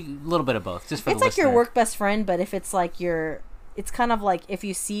it? A little bit of both, just for the listener. It's like your work best friend, but if it's like it's kind of like if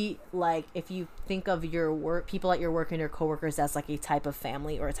you see, like, if you think of your work, people at your work and your coworkers as like a type of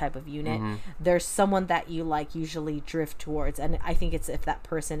family or a type of unit, there's someone that you like usually drift towards. And I think it's if that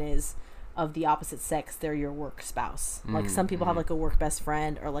person is of the opposite sex, they're your work spouse. Like some people have like a work best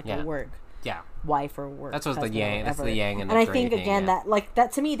friend or like a work wife or work. That's what's the yang. That's the yang. And I think again that like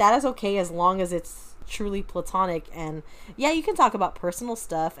that to me, that is okay as long as it's truly platonic. And you can talk about personal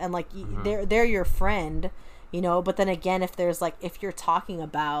stuff and like they're your friend. You know, but then again, if you're talking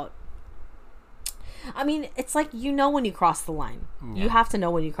about, I mean, it's like, you know, when you cross the line, you have to know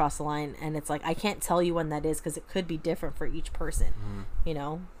when you cross the line. And it's like, I can't tell you when that is because it could be different for each person, you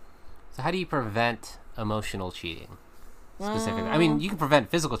know? So how do you prevent emotional cheating specifically? I mean, you can prevent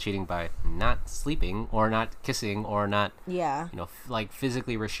physical cheating by not sleeping or not kissing or not, you know, like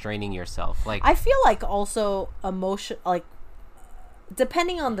physically restraining yourself. Like, I feel like also like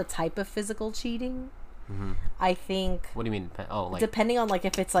depending on the type of physical cheating, I think. What do you mean? Oh, like depending on like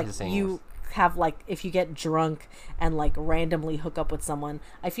if it's like you have like if you get drunk and like randomly hook up with someone,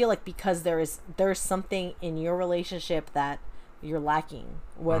 I feel like because there's something in your relationship that you're lacking,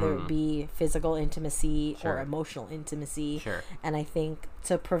 whether it be physical intimacy or emotional intimacy. And I think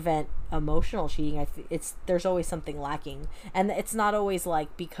to prevent emotional cheating, there's always something lacking, and it's not always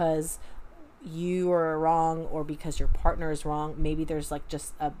like because you are wrong or because your partner is wrong. Maybe there's like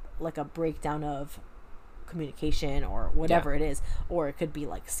just a breakdown of communication or whatever it is, or it could be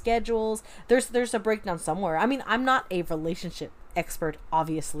like schedules. There's a breakdown somewhere. I mean, I'm not a relationship expert,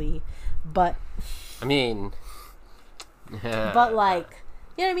 obviously, but I mean, but like,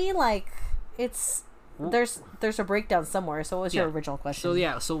 you know what I mean? Like, it's there's a breakdown somewhere. So what was your original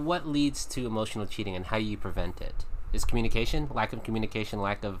question? So what leads to emotional cheating and how do you prevent it? Is communication, lack of communication,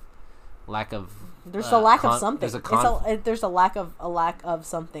 lack of there's a lack of something. There's a lack of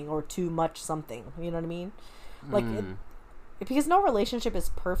something or too much something. You know what I mean? Like because no relationship is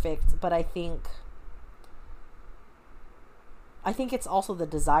perfect, but I think it's also the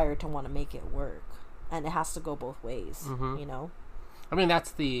desire to want to make it work, and it has to go both ways. You know? I mean,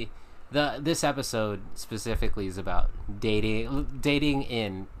 that's this episode specifically is about dating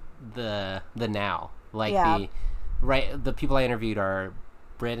in the now. Like the people I interviewed are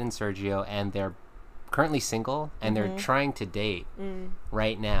Britt and Sergio, and they're currently single and they're trying to date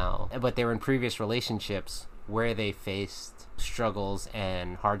right now, but they were in previous relationships where they faced struggles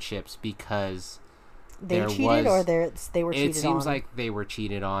and hardships because they were cheated on. It seems like they were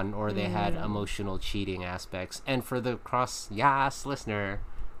cheated on, or they had emotional cheating aspects. And for the CrossYaas listener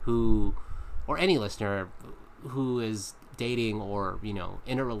or any listener who is dating or, you know,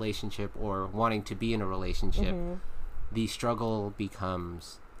 in a relationship or wanting to be in a relationship, the struggle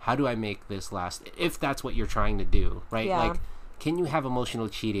becomes, how do I make this last, if that's what you're trying to do, right? Like, can you have emotional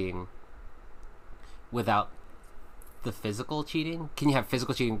cheating without the physical cheating? Can you have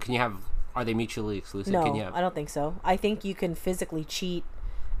physical cheating? Are they mutually exclusive? No, I don't think so. I think you can physically cheat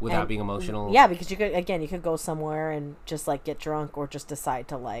without being emotional. Yeah, because you could go somewhere and just like get drunk or just decide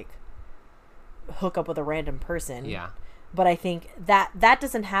to like hook up with a random person. Yeah. But I think that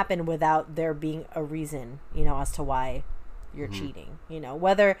doesn't happen without there being a reason, you know, as to why you're cheating. You know,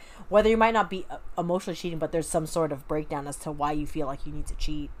 whether you might not be emotionally cheating, but there's some sort of breakdown as to why you feel like you need to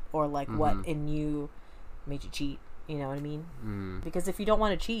cheat, or like what in you made you cheat. You know what I mean? Because if you don't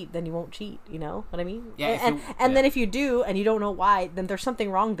want to cheat, then you won't cheat. You know what I mean? Yeah. And then if you do and you don't know why, then there's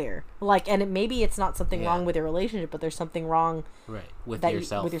something wrong there. Like, and maybe it's not something wrong with your relationship, but there's something wrong with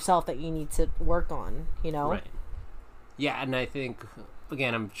yourself that you need to work on. You know? Right. Yeah, and I think,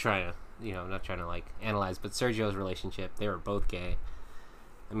 again, I'm not trying to like analyze, but Sergio's relationship, they were both gay,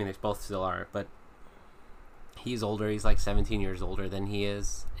 I mean, they both still are, but he's older. He's like 17 years older than he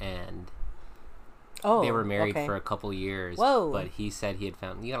is, and they were married for a couple years. Whoa. But he said he had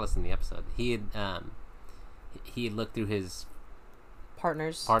found, you gotta listen to the episode, he had looked through his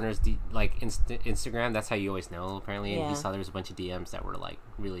partner's like Instagram. That's how you always know, apparently. And he saw there was a bunch of DMs that were like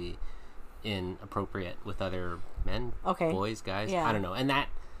really inappropriate with other men, boys, guys. I don't know. And that,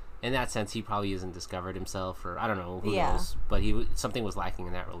 in that sense, he probably isn't discovered himself, or I don't know, who knows. But something was lacking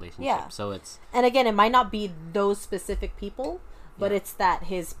in that relationship. Yeah. So it's, and again, it might not be those specific people, but it's that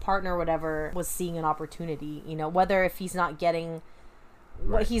his partner, whatever, was seeing an opportunity. You know, whether if he's not getting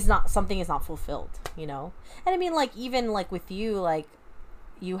what he's not, something is not fulfilled. You know, and I mean, like, even like with you, like,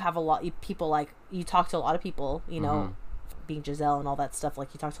 you have a lot people, like, you talk to a lot of people, you know, being Giselle and all that stuff,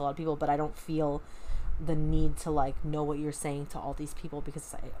 like, you talk to a lot of people, but I don't feel the need to, like, know what you're saying to all these people,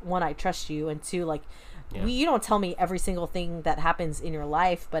 because one, I trust you, and two, like, you don't tell me every single thing that happens in your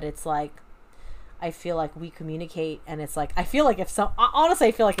life, but it's like, I feel like we communicate, and it's like, I feel like if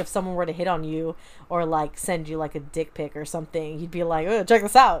someone were to hit on you or like send you like a dick pic or something, you'd be like, oh, check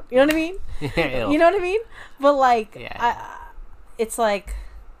this out, you know what I mean? You know what I mean? But like, it's like,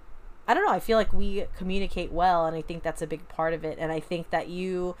 I don't know, I feel like we communicate well, and I think that's a big part of it. And I think that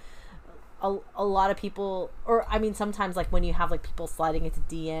a lot of people, or I mean, sometimes like when you have like people sliding into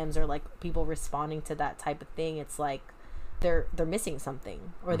DMs or like people responding to that type of thing, it's like they're missing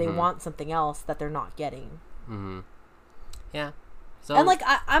something, or they want something else that they're not getting. Yeah. So, and like,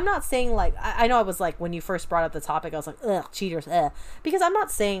 I'm not saying like, I know I was like, when you first brought up the topic, I was like, ugh, cheaters, because I'm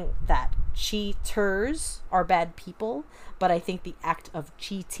not saying that cheaters are bad people, but I think the act of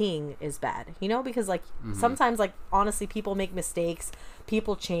cheating is bad, you know, because like sometimes, like, honestly, people make mistakes,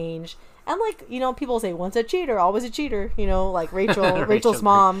 people change, and like, you know, people say once a cheater, always a cheater, you know, like Rachel's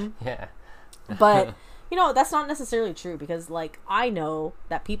mom. Yeah. But you know, that's not necessarily true, because like, I know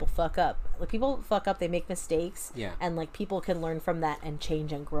that people fuck up. Like, people fuck up, they make mistakes, and like, people can learn from that and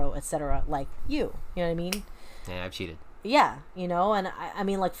change and grow, etc. Like you know what I mean? Yeah, I've cheated. Yeah, you know, and I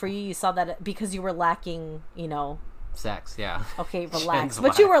mean, like, for you saw that because you were lacking, you know, sex. Yeah. Okay, relax.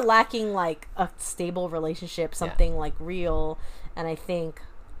 But you were lacking like a stable relationship, something like real, and I think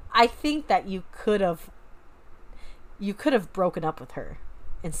that you could have broken up with her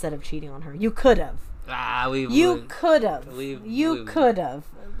instead of cheating on her. You could have. You could have.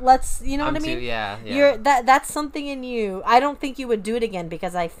 Let's, you know what I mean? That's something in you. I don't think you would do it again,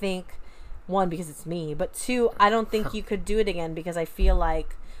 because I think, one, because it's me, but two, I don't think you could do it again, because I feel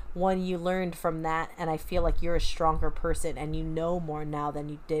like, one, you learned from that, and I feel like you're a stronger person, and you know more now than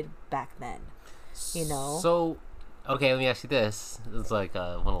you did back then. You know? So, okay, let me ask you this. It's like one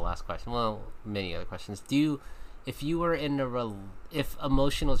of the last questions. Well, many other questions. If you were in if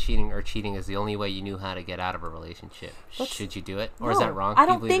emotional cheating or cheating is the only way you knew how to get out of a relationship, should you do it, or is that wrong? I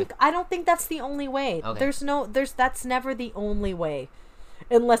don't think that's the only way. Okay. That's never the only way,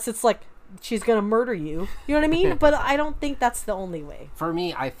 unless it's like she's gonna murder you. You know what I mean? But I don't think that's the only way. For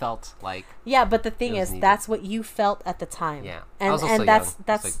me, I felt like, but the thing is, that's what you felt at the time. Yeah, and that's like 20,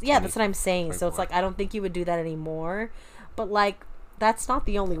 that's what I'm saying. 24. So it's like, I don't think you would do that anymore. But like, that's not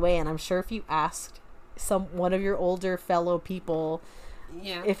the only way. And I'm sure if you asked one of your older fellow people,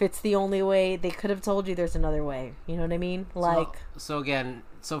 if it's the only way, they could have told you there's another way. You know what I mean? Like,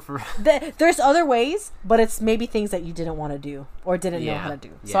 there's other ways, but it's maybe things that you didn't want to do or didn't know how to do.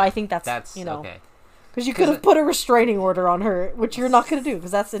 So I think that's you know, okay, because you could have put a restraining order on her, which you're not going to do,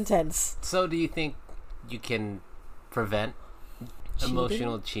 because that's intense. So do you think you can prevent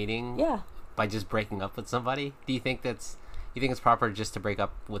emotional cheating by just breaking up with somebody? Do you think it's proper just to break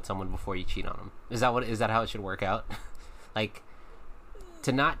up with someone before you cheat on them? Is that how it should work out? Like,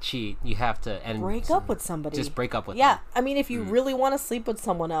 to not cheat, you have to break up with somebody. Just break up with them. Yeah, I mean, if you really want to sleep with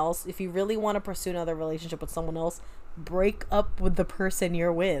someone else, if you really want to pursue another relationship with someone else, break up with the person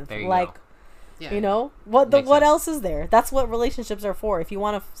you're with. There you go. Yeah, you know, what else is there? That's what relationships are for. If you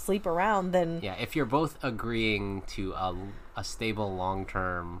want to sleep around, then if you're both agreeing to a stable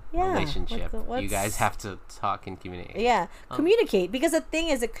long-term relationship, you guys have to talk and communicate. Communicate, because the thing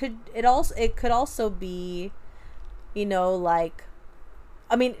is, it could also be, you know, like,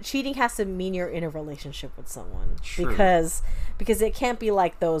 I mean, cheating has to mean you're in a relationship with someone. True. because it can't be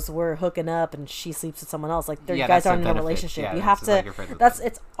like those, we're hooking up and she sleeps with someone else. Like, you guys aren't in a relationship. You have to.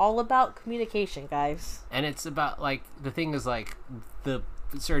 It's all about communication, guys. And it's about, like, the thing is, like, the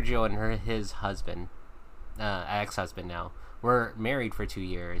Sergio and his husband, ex-husband now, were married for 2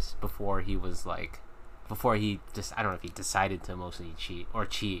 years before he just, I don't know if he decided to emotionally cheat,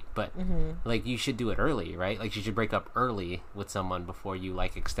 but like, you should do it early, right? Like, you should break up early with someone before you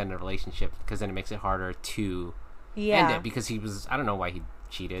like extend a relationship, because then it makes it harder to end it, because I don't know why he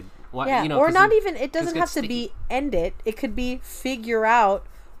cheated. Yeah, or not even, it doesn't have to be end it. It could be figure out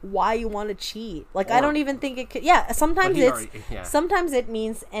why you want to cheat. Like, I don't even think it could. Yeah, sometimes sometimes it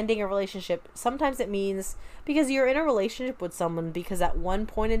means ending a relationship. Sometimes it means because you're in a relationship with someone because at one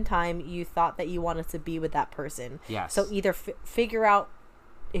point in time you thought that you wanted to be with that person. Yes. So either figure out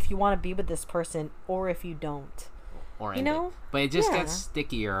if you want to be with this person or if you don't. Or end it. But it just gets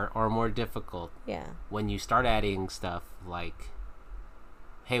stickier or more difficult. Yeah. When you start adding stuff like,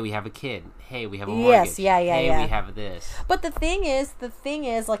 hey, we have a kid. Hey, we have a mortgage. Yes, hey, we have this. But the thing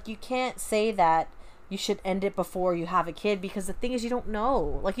is, like, you can't say that you should end it before you have a kid because the thing is, you don't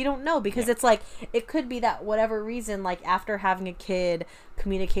know. Like, you don't know because it's like, it could be that whatever reason, like, after having a kid,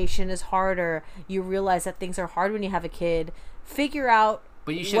 communication is harder. You realize that things are hard when you have a kid. Figure out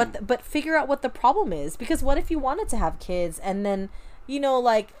figure out what the problem is, because what if you wanted to have kids and then, you know,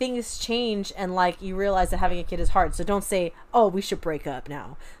 like, things change and, like, you realize that having a kid is hard. So don't say, oh, we should break up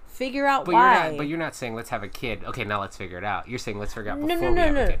now. Figure out why. But you're not saying let's have a kid. Okay, now let's figure it out. You're saying let's figure out before we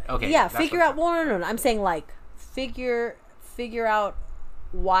have a kid. Okay. Yeah, figure out. Well, no. I'm saying, like, figure out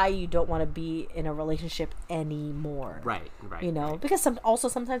why you don't want to be in a relationship anymore. Right. You know, because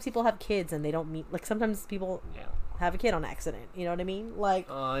sometimes people have kids and they don't meet. Like, sometimes people have a kid on accident. You know what I mean? Like,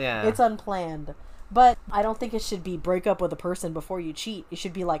 it's unplanned. But I don't think it should be break up with a person before you cheat. It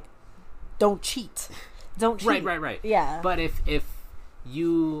should be like, don't cheat. Don't cheat. Right. Yeah. But if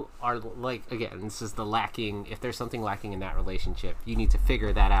you are, like, again, this is the lacking, if there's something lacking in that relationship, you need to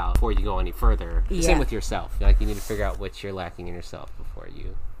figure that out before you go any further. Yeah. Same with yourself. Like, you need to figure out what you're lacking in yourself before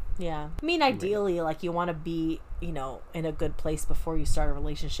you... Yeah. I mean, ideally, like, you want to be, you know, in a good place before you start a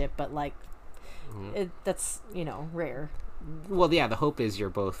relationship, but, like, that's, you know, rare. Well, yeah, the hope is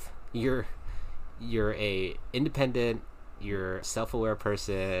you're a independent, you're a self-aware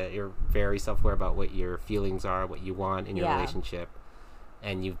person, you're very self-aware about what your feelings are, what you want in your relationship,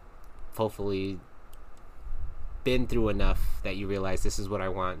 and you've hopefully been through enough that you realize this is what I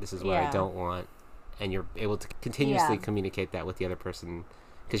want, this is what I don't want, and you're able to continuously communicate that with the other person,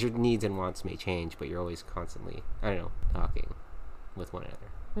 because your needs and wants may change, but you're always constantly, talking with one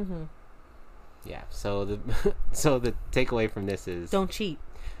another. Yeah, so the takeaway from this is don't cheat.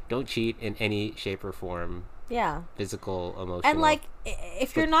 Don't cheat in any shape or form. Yeah. Physical, emotional. And, like,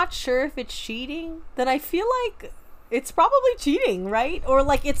 if you're not sure if it's cheating, then I feel like it's probably cheating, right? Or,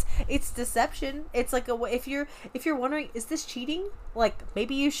 like, it's deception. It's like if you're wondering, is this cheating? Like,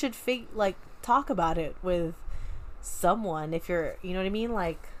 maybe you should talk about it with someone. If you're, you know what I mean?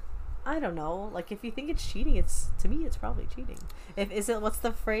 Like, I don't know. Like, if you think it's cheating, to me it's probably cheating. What's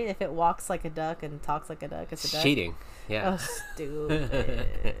the phrase? If it walks like a duck and talks like a duck, it's a duck. Cheating. Yeah. Oh,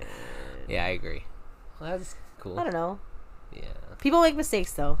 stupid. Yeah, I agree. Well, that's cool. I don't know. Yeah. People make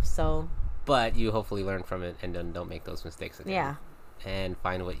mistakes though, so. But you hopefully learn from it and then don't make those mistakes again. Yeah. And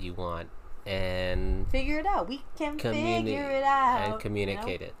find what you want and figure it out. We can figure it out. And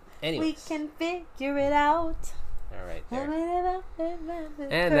communicate it. Anyways. We can figure it out. All right, there.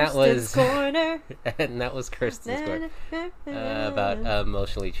 And that was Corner. And that was Kirsten's story about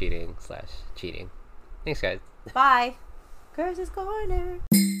emotionally cheating. Thanks, guys. Bye. Kirsten's Corner.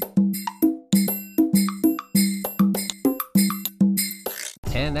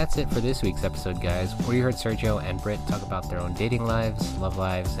 And that's it for this week's episode, guys, where you heard Sergio and Britt talk about their own dating lives, love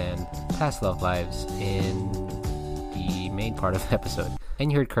lives, and past love lives in the main part of the episode.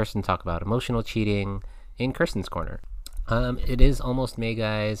 And you heard Kirsten talk about emotional cheating in Kirsten's Corner. It is almost May,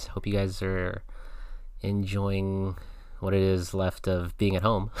 guys. Hope you guys are enjoying what it is left of being at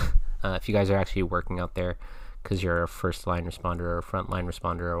home. If you guys are actually working out there because you're a first line responder or front line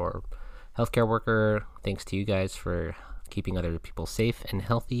responder or healthcare worker, thanks to you guys for keeping other people safe and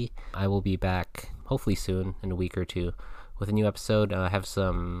healthy. I will be back hopefully soon, in a week or two, with a new episode. I have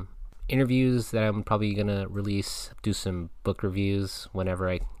some interviews that I'm probably gonna release, do some book reviews whenever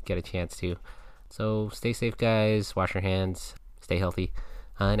I get a chance to. So stay safe, guys, wash your hands, stay healthy,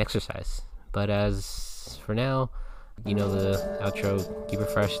 and exercise. But as for now, you know the outro, keep it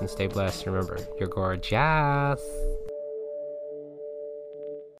fresh and stay blessed. Remember, you're gorgeous.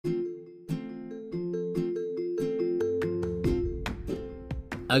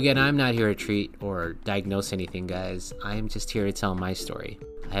 Again, I'm not here to treat or diagnose anything, guys. I am just here to tell my story.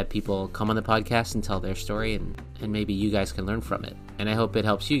 I have people come on the podcast and tell their story, and maybe you guys can learn from it. And I hope it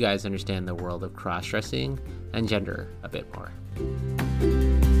helps you guys understand the world of cross-dressing and gender a bit more.